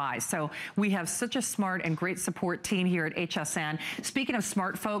obligate you to buy. So we have such a smart and great support team here at HSN. Speaking of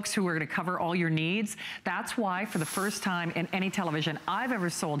smart folks who are going to cover all your needs, that's why for the first time in any television I've ever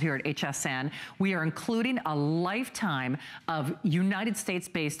sold here at HSN, we are including a lifetime of United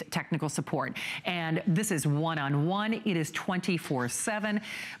States-based technical support. And this is one-on-one. It is 24/7.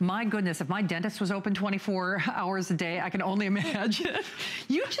 My goodness, if my dentist was open 24 hours a day, I can only imagine.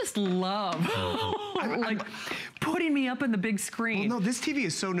 You just love putting me up in the big screen. Well, no, this TV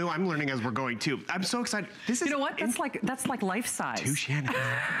is so new. I'm learning as we're going too. I'm so excited. This is, you know what? That's like life size. Two Shannon.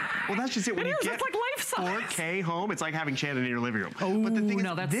 Well, that's just it. When you get it's like life size. 4K home, it's like having Shannon in your living room. Oh, but the thing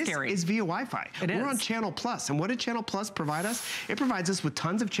is, that's this scary. is via Wi-Fi. We're on Channel Plus, and what did Channel Plus provide us? It provides us with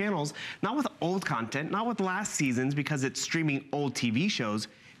tons of channels, not with old content, not with last seasons, because it's streaming old TV shows.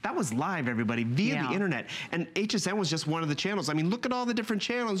 That was live, everybody, via the internet. And HSN was just one of the channels. I mean, look at all the different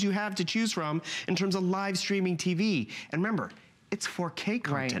channels you have to choose from in terms of live streaming TV. And remember, it's 4K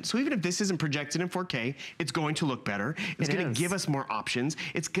content. So even if this isn't projected in 4K, it's going to look better. It's going to give us more options.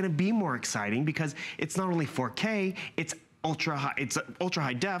 It's going to be more exciting because it's not only 4K, it's ultra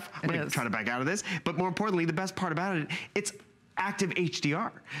high def. I'm going to try to back out of this. But more importantly, the best part about it, it's active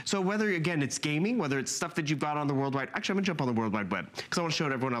HDR. So whether, again, it's gaming, whether it's stuff that you've got on the World Wide, actually I'm gonna jump on the World Wide Web because I wanna show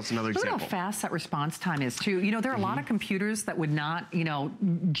everyone else another example. Look at how fast that response time is too. You know, there are a lot of computers that would not, you know,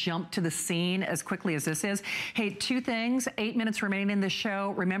 jump to the scene as quickly as this is. Hey, 2 things, 8 minutes remaining in this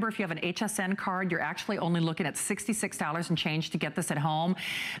show. Remember, if you have an HSN card, you're actually only looking at $66 and change to get this at home.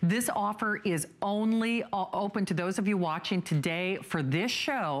 This offer is only open to those of you watching today for this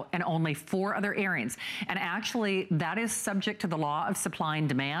show and only 4 other airings. And actually, that is subject to the law of supply and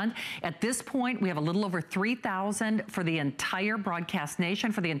demand. At this point, we have a little over 3,000 for the entire broadcast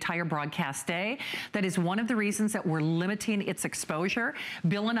nation, for the entire broadcast day. That is one of the reasons that we're limiting its exposure.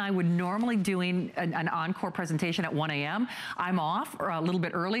 Bill and I would normally doing an encore presentation at 1 a.m. I'm off a little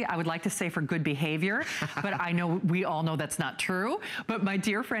bit early. I would like to say for good behavior, but I know we all know that's not true. But my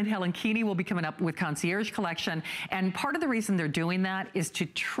dear friend Helen Keeney will be coming up with Concierge Collection. And part of the reason they're doing that is to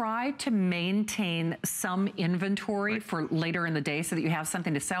try to maintain some inventory for later in the day so that you have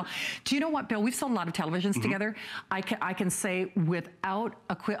something to sell. Do you know what, Bill? We've sold a lot of televisions together. I can say without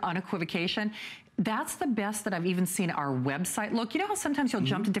unequivocation, that's the best that I've even seen our website look. You know how sometimes you'll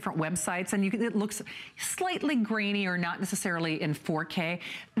jump to different websites and it looks slightly grainy or not necessarily in 4K?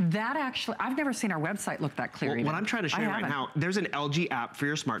 That actually, I've never seen our website look that clear. Well, what I'm trying to show you right now, there's an LG app for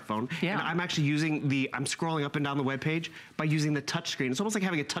your smartphone. Yeah. And I'm actually using I'm scrolling up and down the web page by using the touch screen. It's almost like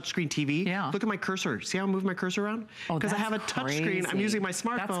having a touchscreen TV. Yeah. Look at my cursor. See how I move my cursor around? Because I have a touch screen. I'm using my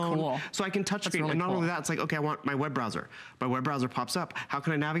smartphone. That's cool. So I can touch screen. Really and not only that, it's like, okay, I want my web browser. My web browser pops up. How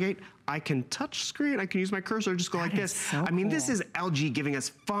can I navigate? I can touch screen. I can use my cursor, just go like this. So I mean, this is LG giving us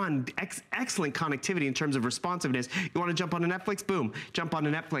fun, excellent connectivity in terms of responsiveness. You want to jump onto Netflix? Boom, jump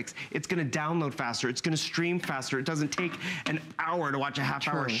onto Netflix. It's going to download faster. It's going to stream faster. It doesn't take an hour to watch a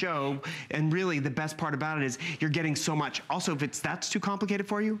half-hour show. And really, the best part about it is you're getting so much. Also, if that's too complicated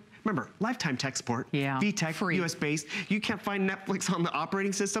for you, remember, lifetime tech support, VTech, US-based. You can't find Netflix on the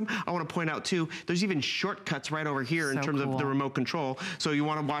operating system. I want to point out, too, there's even shortcuts right over here in terms of the remote control. So you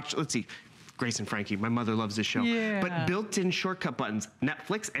want to watch, let's see, Grace and Frankie, my mother loves this show. Yeah. But built-in shortcut buttons,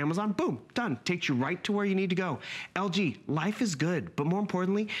 Netflix, Amazon, boom, done. Takes you right to where you need to go. LG, life is good, but more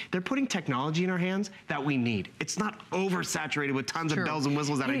importantly, they're putting technology in our hands that we need. It's not oversaturated with tons of bells and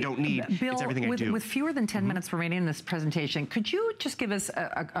whistles that I don't need. Bill, it's everything I do. With fewer than 10 minutes remaining in this presentation, could you just give us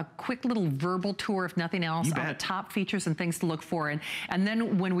a quick little verbal tour, if nothing else, on the top features and things to look for? And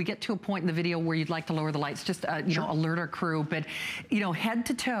then when we get to a point in the video where you'd like to lower the lights, just you know, alert our crew. But you know, head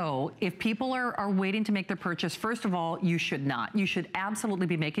to toe, if people are waiting to make their purchase, first of all, you should not. You should absolutely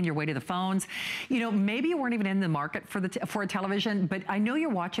be making your way to the phones. You know, maybe you weren't even in the market for a television, but I know you're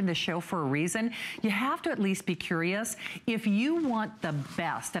watching this show for a reason. You have to at least be curious. If you want the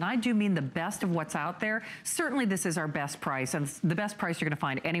best, and I do mean the best of what's out there, certainly this is our best price, and the best price you're gonna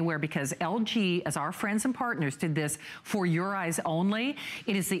find anywhere, because LG, as our friends and partners, did this for your eyes only.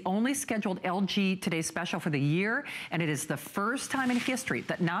 It is the only scheduled LG Today Special for the year, and it is the first time in history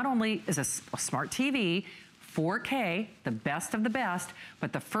that not only is a smart TV, 4K, the best of the best,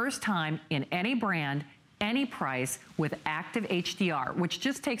 but the first time in any brand, any price, with active HDR, which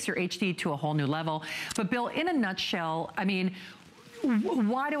just takes your HD to a whole new level. But Bill, in a nutshell, I mean,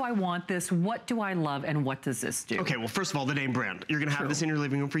 why do I want this? What do I love? And what does this do? Okay, well, first of all, the name brand. You're gonna have this in your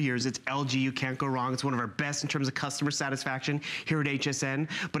living room for years. It's LG, you can't go wrong. It's one of our best in terms of customer satisfaction here at HSN,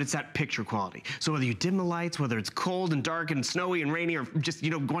 but it's that picture quality. So whether you dim the lights, whether it's cold and dark and snowy and rainy, or just,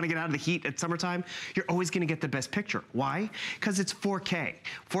 you know, want to get out of the heat at summertime, you're always gonna get the best picture. Why? Because it's 4K.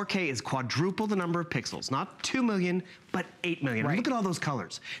 4K is quadruple the number of pixels, not 2 million, but 8 million. Right. Look at all those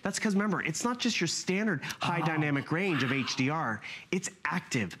colors. That's because, remember, it's not just your standard high dynamic range of HDR, it's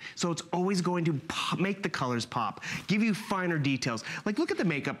active. So it's always going to make the colors pop, give you finer details. Like, look at the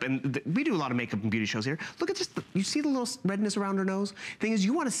makeup, and we do a lot of makeup and beauty shows here. Look at just, you see the little redness around her nose? Thing is,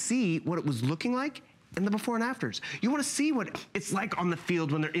 you want to see what it was looking like and the before and afters. You want to see what it's like on the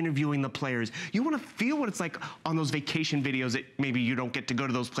field when they're interviewing the players. You want to feel what it's like on those vacation videos that maybe you don't get to go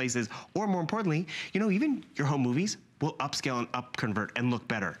to those places. Or more importantly, you know, even your home movies will upscale and upconvert and look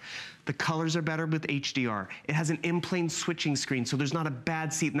better. The colors are better with HDR. It has an in-plane switching screen, so there's not a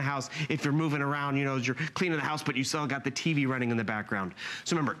bad seat in the house if you're moving around, you know, as you're cleaning the house, but you still got the TV running in the background.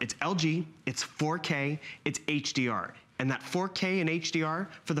 So remember, it's LG, it's 4K, it's HDR. And that 4K and HDR,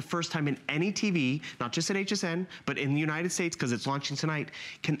 for the first time in any TV, not just at HSN, but in the United States, because it's launching tonight,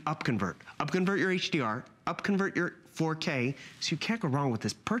 can upconvert. Upconvert your HDR, upconvert your 4K, so you can't go wrong with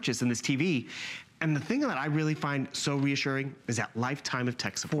this purchase in this TV. And the thing that I really find so reassuring is that lifetime of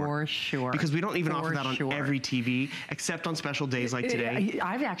tech support. For sure. Because we don't even offer that on every TV, except on special days like today.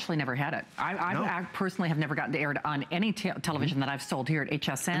 I've actually never had it. I personally have never gotten to air it on any television that I've sold here at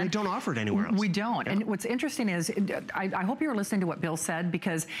HSN. And they don't offer it anywhere else. We don't. Yeah. And what's interesting is, I hope you were listening to what Bill said,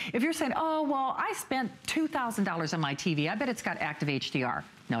 because if you're saying, oh, well, I spent $2,000 on my TV, I bet it's got active HDR.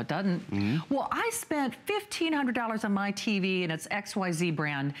 No, it doesn't. Well, I spent $1,500 on my TV and it's XYZ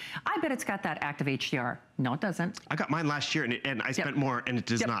brand. I bet it's got that active HDR. No, it doesn't. I got mine last year and I spent more and it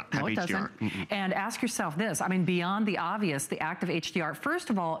does not have HDR. Doesn't. And ask yourself this, I mean, beyond the obvious, the active HDR, first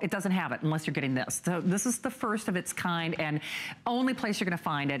of all, it doesn't have it unless you're getting this. So this is the first of its kind and only place you're gonna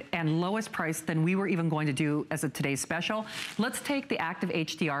find it, and lowest price than we were even going to do as a today's special. Let's take the active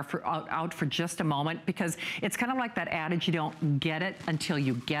HDR out for just a moment, because it's kind of like that adage, you don't get it until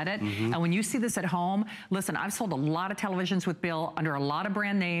you get it. And when you see this at home, listen, I've sold a lot of televisions with Bill under a lot of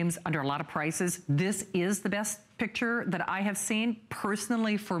brand names, under a lot of prices. This is the best picture that I have seen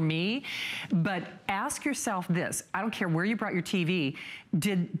personally for me. But ask yourself this, I don't care where you brought your TV,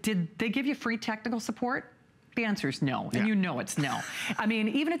 did they give you free technical support? The answer is no, and you know it's no. I mean,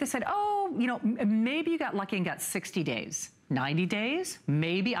 even if they said, oh, you know, maybe you got lucky and got 60 days. 90 days,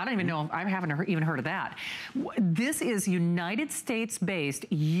 maybe. I don't even know. I haven't even heard of that. This is United States-based,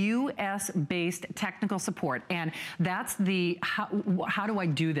 US-based technical support, and that's the how do I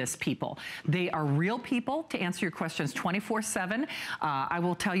do this, people. They are real people to answer your questions 24/7. I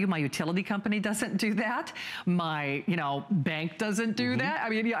will tell you, my utility company doesn't do that. My, bank doesn't do that. I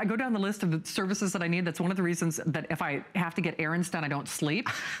mean, I go down the list of the services that I need. That's one of the reasons that if I have to get errands done, I don't sleep,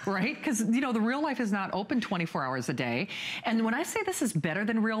 right? Because, the real life is not open 24 hours a day. And when I say this is better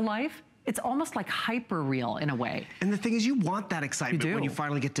than real life, it's almost like hyper real in a way. And the thing is, you want that excitement when you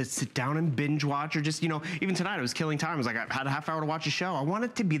finally get to sit down and binge watch, or just, even tonight I was killing time. I was like, I had a half hour to watch a show. I want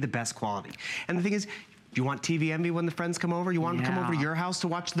it to be the best quality. And the thing is, if you want TV envy when the friends come over, you want them to come over to your house to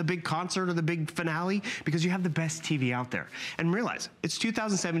watch the big concert or the big finale, because you have the best TV out there. And realize, it's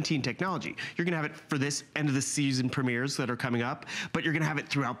 2017 technology. You're gonna have it for this end of the season premieres that are coming up, but you're gonna have it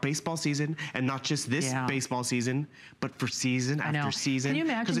throughout baseball season, and not just this baseball season, but for season after season. Can you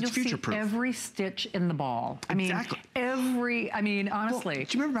imagine, it's future-proof. Every stitch in the ball. Honestly. Well, do you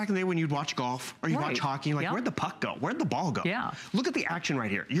remember back in the day when you'd watch golf or you'd watch hockey, like, where'd the puck go? Where'd the ball go? Yeah. Look at the action right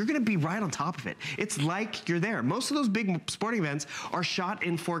here. You're gonna be right on top of it. It's like you're there. Most of those big sporting events are shot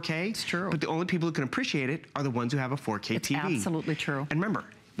in 4K. It's true. But the only people who can appreciate it are the ones who have a 4K TV. Absolutely true. And remember,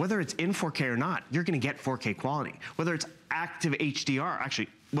 whether it's in 4K or not, you're going to get 4K quality. Whether it's active HDR, actually,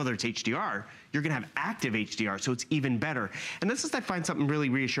 whether it's HDR, you're going to have active HDR, so it's even better. And this is, I find something really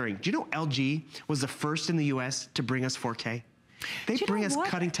reassuring. Do you know LG was the first in the US to bring us 4K? They bring us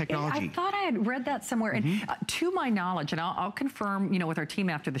cutting technology. I thought I had read that somewhere, and to my knowledge, and I'll confirm, with our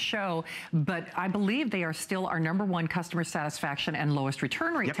team after the show, but I believe they are still our #1 customer satisfaction and lowest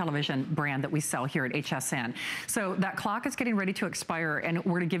return rate television brand that we sell here at HSN. So that clock is getting ready to expire, and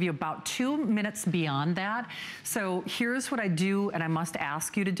we're going to give you about 2 minutes beyond that. So here's what I do, and I must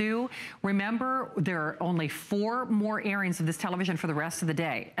ask you to do. Remember, there are only 4 more airings of this television for the rest of the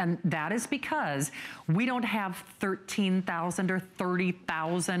day, and that is because we don't have 13,000 or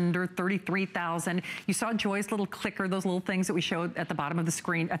 30,000 or 33,000. You saw Joy's little clicker, those little things that we showed at the bottom of the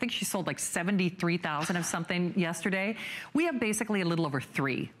screen. I think she sold like 73,000 of something yesterday. We have basically a little over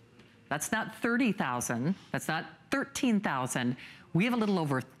 3. That's not 30,000. That's not 13,000. We have a little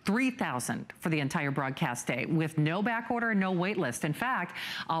over 3,000 for the entire broadcast day with no back order and no wait list. In fact,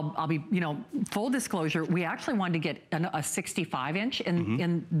 I'll be, full disclosure, we actually wanted to get a 65-inch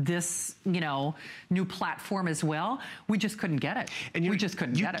in this, new platform as well. We just couldn't get it. And we just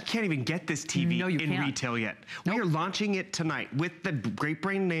couldn't get it. You can't even get this TV in retail yet. We are launching it tonight with the great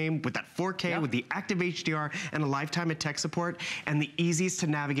brand name, with that 4K, with the active HDR, and a lifetime of tech support, and the easiest to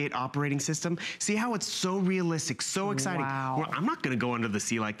navigate operating system. See how it's so realistic, so exciting. Wow. Well, I'm not going to go under the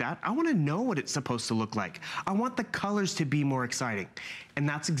sea like that. I want to know what it's supposed to look like. I want the colors to be more exciting. And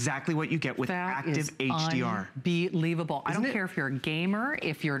that's exactly what you get with active HDR. Unbelievable. I don't care if you're a gamer,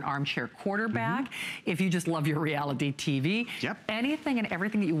 if you're an armchair quarterback, if you just love your reality TV. Anything and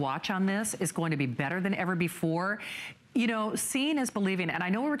everything that you watch on this is going to be better than ever before. Seeing is believing, and I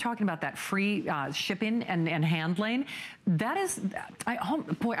know we were talking about that free shipping and handling. That is, I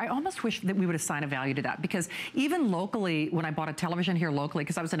almost wish that we would assign a value to that, because even locally, when I bought a television here locally,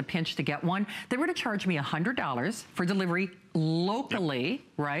 because I was in a pinch to get one, they were to charge me $100 for delivery locally,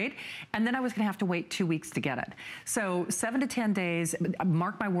 right? And then I was gonna have to wait 2 weeks to get it. So 7 to 10 days,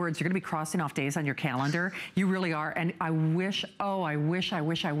 mark my words, you're gonna be crossing off days on your calendar. You really are. And I wish, oh, I wish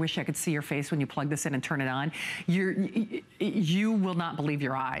I could see your face when you plug this in and turn it on. You will not believe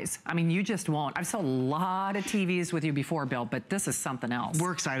your eyes. I mean, you just won't. I've sold a lot of TVs with you before, Bill, but this is something else.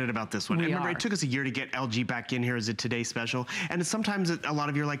 We're excited about this one. And remember, it took us a year to get LG back in here as a Today Special. And sometimes a lot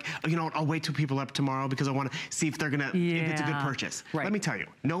of you are like, oh, you know what, I'll wait till people are up tomorrow because I want to see if they're gonna, if it's a good purchase. Right. Let me tell you,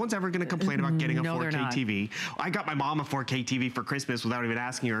 no one's ever gonna complain about getting a 4K TV. I got my mom a 4K TV for Christmas without even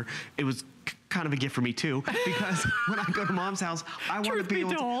asking her. It was kind of a gift for me too, because when I go to mom's house, I want to be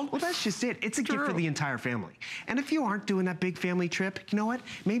able to, well, that's just it. It's a gift for the entire family. And if you aren't doing that big family trip, you know what?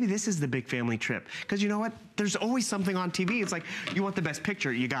 Maybe this is the big family trip. Because you know what? There's always something on TV. It's like, you want the best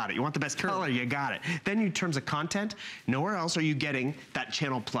picture, you got it. You want the best color, you got it. Then in terms of content, nowhere else are you getting that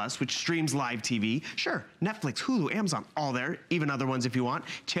Channel Plus, which streams live TV. Sure, Netflix, Hulu, Amazon, all there, even other ones if you want.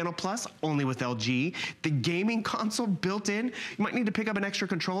 Channel Plus, only with LG. The gaming console built in. You might need to pick up an extra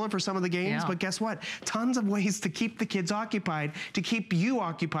controller for some of the games, but guess what? Tons of ways to keep the kids occupied, to keep you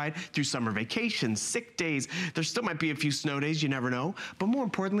occupied through summer vacations, sick days. There still might be a few snow days, you never know. But more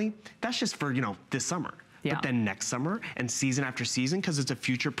importantly, that's just for, you know, this summer. But then next summer and season after season, because it's a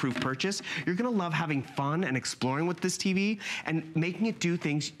future-proof purchase, you're gonna love having fun and exploring with this TV and making it do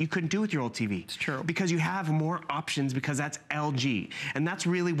things you couldn't do with your old TV. It's true. Because you have more options, because that's LG. And that's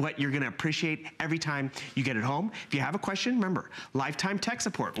really what you're gonna appreciate every time you get it home. If you have a question, remember, lifetime tech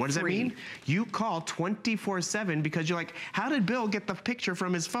support. What does that mean? You call 24/7 because you're like, how did Bill get the picture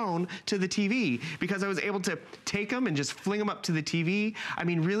from his phone to the TV? Because I was able to take them and just fling them up to the TV. I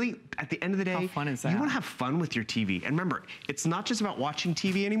mean, really, at the end of the day, how fun is that? You wanna have fun with your TV. And remember, it's not just about watching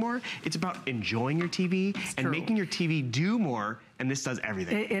TV anymore, it's about enjoying your TV and making your TV do more, and this does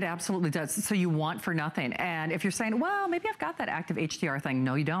everything. It absolutely does. So you want for nothing. And if you're saying, well, maybe I've got that active HDR thing.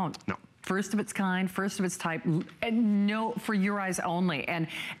 No, you don't. No. First of its kind, first of its type, and no, for your eyes only. And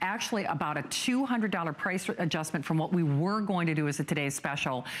actually about a $200 price adjustment from what we were going to do as a Today's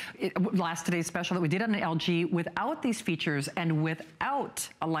Special, last Today's Special that we did on an LG without these features and without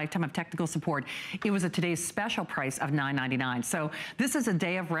a lifetime of technical support. It was a Today's Special price of $9.99. So this is a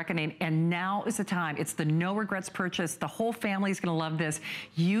day of reckoning, and now is the time. It's the no regrets purchase. The whole family is gonna love this.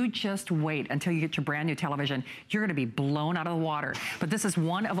 You just wait until you get your brand new television. You're gonna be blown out of the water. But this is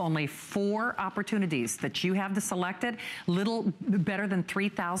one of only 4 opportunities that you have to select it. Little better than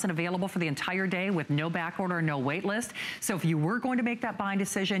 3,000 available for the entire day with no back order, no wait list. So if you were going to make that buying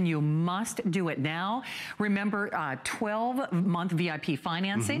decision, you must do it now. Remember, 12-month VIP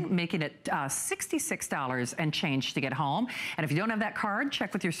financing, making it $66 and change to get home. And if you don't have that card,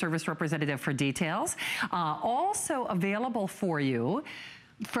 check with your service representative for details. Also available for you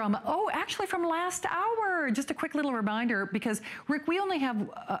from, actually from last hour. Just a quick little reminder, because Rick, we only have,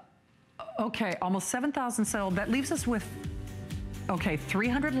 okay, almost 7,000 sold. That leaves us with, okay,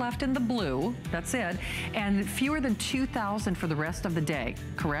 300 left in the blue, that's it, and fewer than 2,000 for the rest of the day,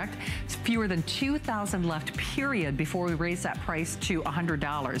 correct? It's fewer than 2,000 left, period, before we raise that price to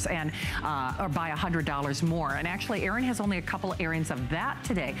 $100 and, or by $100 more. And actually, Erin has only a couple airings of that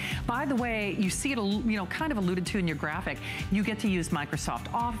today. By the way, you see it, you know, kind of alluded to in your graphic. You get to use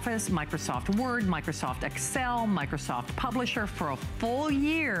Microsoft Office, Microsoft Word, Microsoft Excel, Microsoft Publisher for a full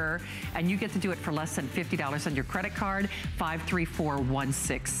year, and you get to do it for less than $50 on your credit card,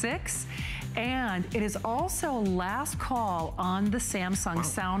 534-166. And it is also last call on the Samsung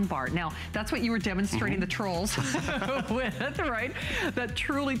soundbar. Now, that's what you were demonstrating the trolls with, right? That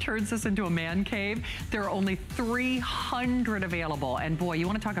truly turns this into a man cave. There are only 300 available. And boy, you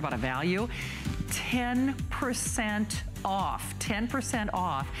want to talk about a value? 10% off, 10%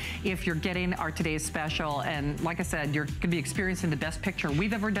 off if you're getting our Today's Special. And like I said, you're gonna be experiencing the best picture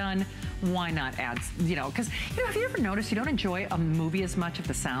we've ever done. Why not add, you know, because, you know, have you ever noticed you don't enjoy a movie as much if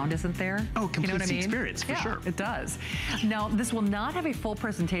the sound isn't there? Oh, complete, you know what I mean? Experience, for sure. It does. Now, this will not have a full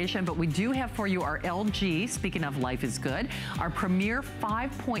presentation, but we do have for you our LG, speaking of life is good, our Premier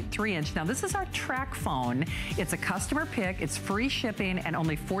 5.3 inch. Now, this is our track phone. It's a customer pick, it's free shipping, and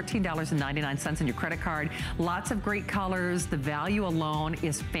only $14.99 on your credit card. Lots of great colors. The value alone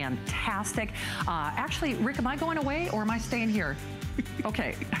is fantastic. Actually, Rick, am I going away or am I staying here?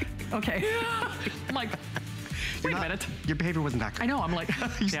 Okay, okay. I'm like, wait a minute. Your behavior wasn't that good. I know, I'm like,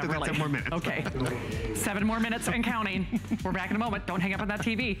 you still got 7 more minutes. Okay, 7 more minutes and counting. We're back in a moment. Don't hang up on that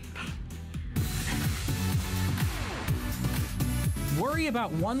TV. Worry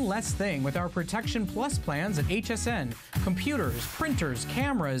about one less thing with our Protection Plus plans at HSN. Computers, printers,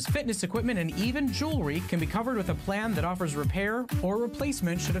 cameras, fitness equipment, and even jewelry can be covered with a plan that offers repair or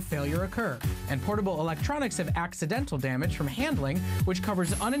replacement should a failure occur. And portable electronics have accidental damage from handling, which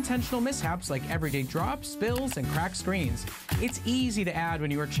covers unintentional mishaps like everyday drops, spills, and cracked screens. It's easy to add when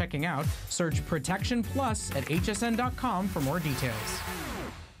you are checking out. Search Protection Plus at hsn.com for more details.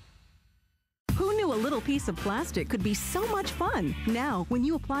 Who knew a little piece of plastic could be so much fun? Now, when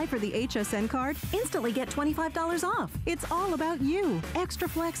you apply for the HSN card, instantly get $25 off. It's all about you. Extra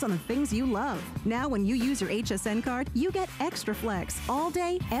flex on the things you love. Now, when you use your HSN card, you get extra flex all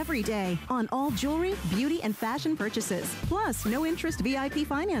day, every day on all jewelry, beauty, and fashion purchases. Plus, no interest VIP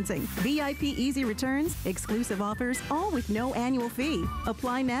financing, VIP easy returns, exclusive offers, all with no annual fee.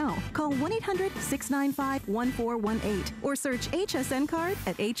 Apply now. Call 1-800-695-1418 or search HSN card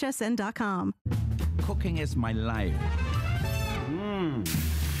at hsn.com. Cooking is my life.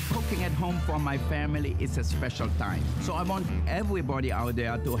 Cooking at home for my family is a special time. So I want everybody out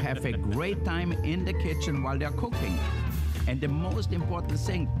there to have a great time in the kitchen while they're cooking. And the most important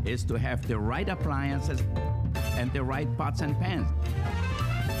thing is to have the right appliances and the right pots and pans.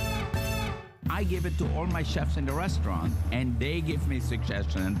 I give it to all my chefs in the restaurant, and they give me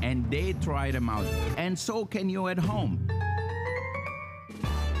suggestions, and they try them out. And so can you at home.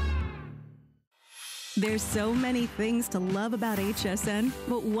 There's so many things to love about HSN,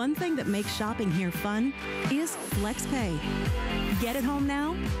 but one thing that makes shopping here fun is FlexPay. Get it home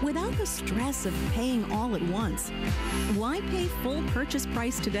now without the stress of paying all at once. Why pay full purchase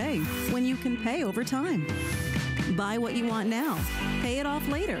price today when you can pay over time? Buy what you want now, pay it off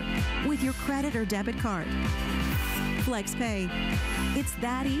later with your credit or debit card. FlexPay. It's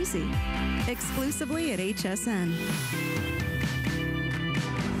that easy. Exclusively at HSN.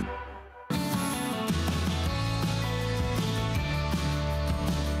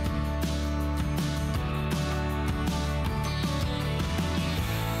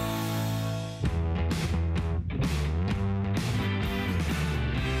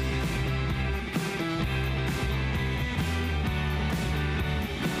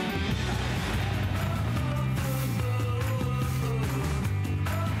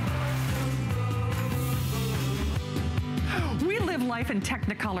 Life in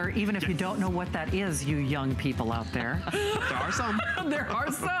Technicolor, even if you don't know what that is, you young people out there. There are some. There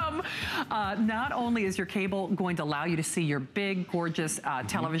are some. Not only is your cable going to allow you to see your big, gorgeous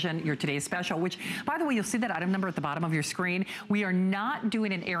television, your Today's Special, which, by the way, you'll see that item number at the bottom of your screen. We are not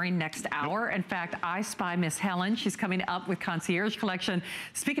doing an airing next hour. In fact, I spy Miss Helen. She's coming up with Concierge Collection.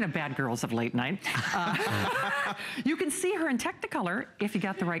 Speaking of bad girls of late night, you can see her in Technicolor if you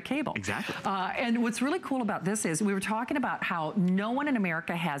got the right cable. Exactly. And what's really cool about this is we were talking about how no one in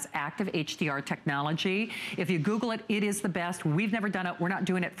America has active HDR technology. If you Google it, it is the best. We've never done it. We're not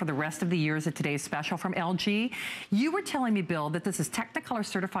doing it for the rest of the years at Today's Special from LG. You were telling me, Bill, that this is Technicolor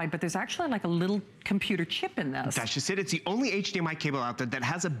certified, but there's actually like a little computer chip in this. That's just it. It's the only HDMI cable out there that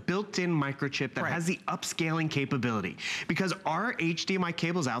has a built-in microchip that has the upscaling capability. Because our HDMI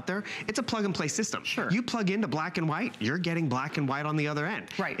cables out there, it's a plug-and-play system. Sure. You plug into black and white, you're getting black and white on the other end.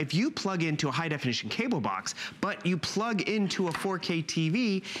 Right. If you plug into a high-definition cable box, but you plug into a 4K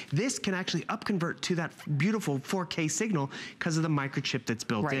TV, this can actually upconvert to that beautiful 4K signal because of the microchip that's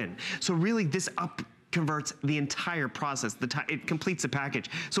built in. So really, this converts the entire process. It completes the package.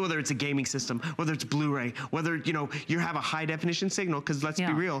 So whether it's a gaming system, whether it's Blu-ray, whether you have a high definition signal, because let's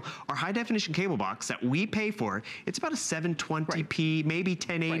be real, our high definition cable box that we pay for, it's about a 720p, maybe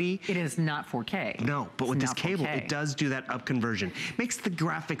 1080. It is not 4K. No, but with this cable, it does do that up conversion. Makes the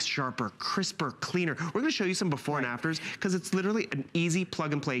graphics sharper, crisper, cleaner. We're going to show you some before and afters because it's literally an easy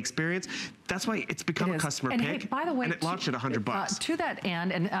plug and play experience. That's why it's become a customer pick. Hey, by the way, and it launched at $100. To that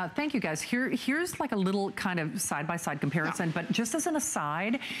end, and thank you guys. Here's like a little kind of side-by-side comparison, but just as an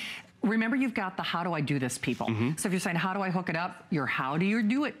aside, remember you've got the how do I do this people. So if you're saying how do I hook it up, your how do you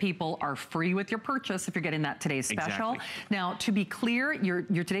do it people are free with your purchase if you're getting that Today's Special. Now to be clear, your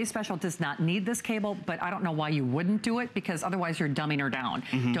Today's Special does not need this cable, but I don't know why you wouldn't do it because otherwise you're dumbing her down.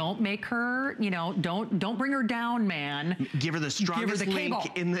 Don't make her, don't bring her down, man. Give her the strongest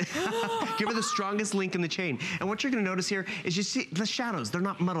link in the give her the strongest link in the chain. And what you're going to notice here is you see the shadows, they're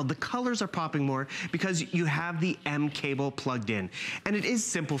not muddled. The colors are popping more because you have the M cable plugged in. And it is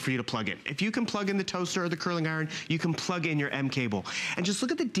simple for you to plug in. If you can plug in the toaster or the curling iron, you can plug in your M cable. And just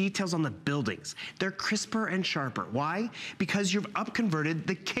look at the details on the buildings. They're crisper and sharper. Why? Because you've up-converted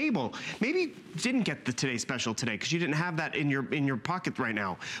the cable. Maybe you didn't get the Today Special today because you didn't have that in your pocket right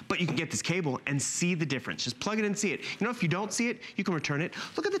now, but you can get this cable and see the difference. Just plug it in and see it. You know, if you don't see it, you can return it.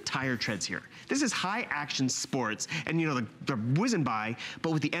 Look at the tire treads here. This is high action sports, and you know, they're whizzing by,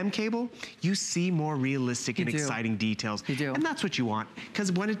 but with the M cable, you see more realistic and exciting details. You do. And that's what you want,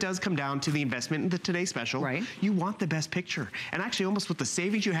 because when it does come down to the investment in the Today Special, you want the best picture. And actually, almost with the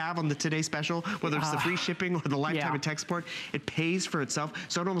savings you have on the Today Special, whether it's the free shipping or the lifetime and tech support, it pays for itself.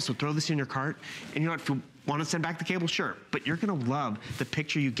 So I'd almost throw this in your cart, and you know what, if you want to send back the cable, sure, but you're going to love the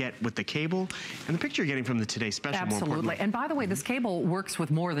picture you get with the cable and the picture you're getting from the Today Special. Absolutely. And by the way, this cable works with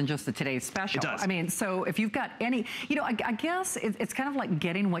more than just the Today Special. It does. I mean, so if you've got any, you know, I guess it's kind of like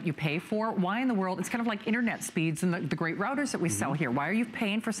getting what you pay for. Why in the world? It's kind of like internet speeds and the great routers that we sell here. Why are you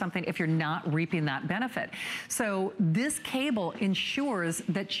paying for something if you're not reaping that benefit? So this cable ensures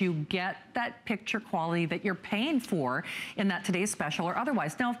that you get that picture quality that you're paying for in that Today Special or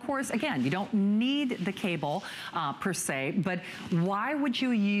otherwise. Now, of course, again, you don't need the cable per se, but why would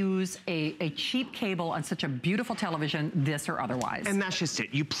you use a cheap cable on such a beautiful television, this or otherwise? And that's just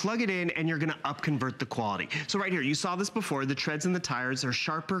it. You plug it in and you're gonna up-convert the quality. So right here, you saw this before, the treads and the tires are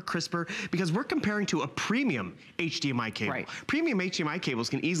sharper, crisper, because we're comparing to a premium HDMI cable. Right. Premium HDMI cables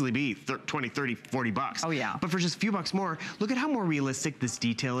can easily be 20, 30, 40 bucks. Oh yeah. But for just a few bucks more, look at how more realistic this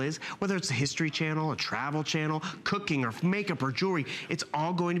detail is. Whether it's a history channel, a travel channel, cooking or makeup or jewelry, it's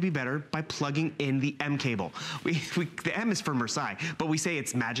all going to be better by plugging in the M cable. The M is for Versailles, but we say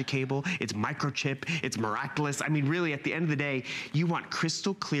it's magic cable, it's microchip, it's miraculous. I mean, really, at the end of the day, you want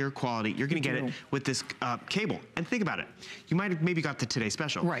crystal clear quality. You're gonna get it with this cable. And think about it. You might have maybe got the Today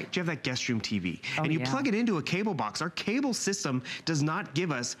Special. Right. You have that guest room TV. And you plug it into a cable box. Our cable system does not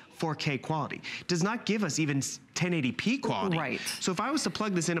give us 4K quality. Does not give us even 1080p quality. Right. So if I was to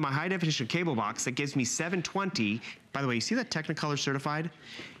plug this into my high definition cable box that gives me 720, by the way, you see that Technicolor certified?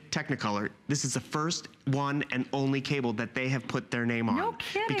 Technicolor, this is the first one and only cable that they have put their name on. No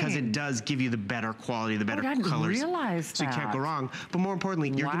kidding. Because it does give you the better quality, the better colors. I didn't realize that. So you can't go wrong. But more importantly,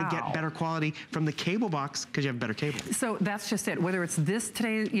 you're gonna get better quality from the cable box because you have better cable. So that's just it. Whether it's this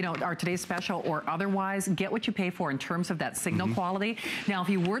today, you know, our Today Special or otherwise, get what you pay for in terms of that signal quality. Now, if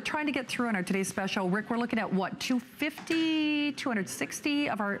you were trying to get through on our Today Special, Rick, we're looking at what, 250, 260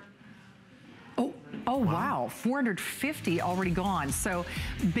 of our, oh wow, 450 already gone. So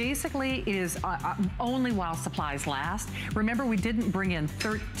basically it is only while supplies last. Remember, we didn't bring in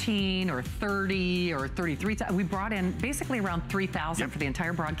 13 or 30 or 33. We brought in basically around 3,000 for the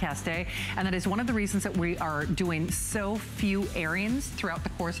entire broadcast day. And that is one of the reasons that we are doing so few airings throughout the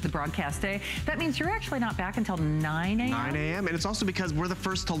course of the broadcast day. That means you're actually not back until 9 a.m. 9 a.m. And it's also because we're the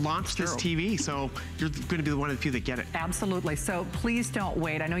first to launch this TV. So you're going to be one of the few that get it. Absolutely. So please don't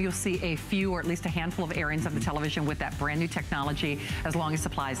wait. I know you'll see a few or at least a handful of airings of the television with that brand new technology as long as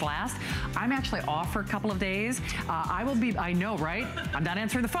supplies last. I'm actually off for a couple of days. I will be, I know, right? I'm not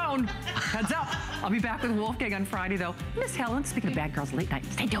answering the phone. Heads up. I'll be back with Wolfgang on Friday, though. Miss Helen, speaking of Bad Girls Late Night,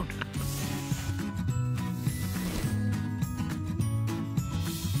 stay tuned.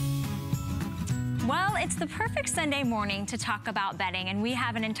 Well, it's the perfect Sunday morning to talk about bedding, and we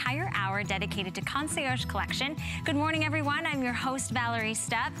have an entire hour dedicated to Concierge Collection. Good morning, everyone. I'm your host, Valerie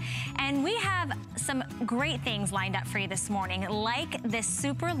Stepp, and we have some great things lined up for you this morning, like this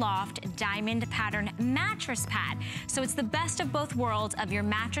Super Loft Diamond Pattern Mattress Pad. So it's the best of both worlds of your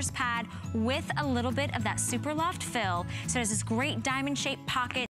mattress pad with a little bit of that Super Loft fill. So there's this great diamond-shaped pocket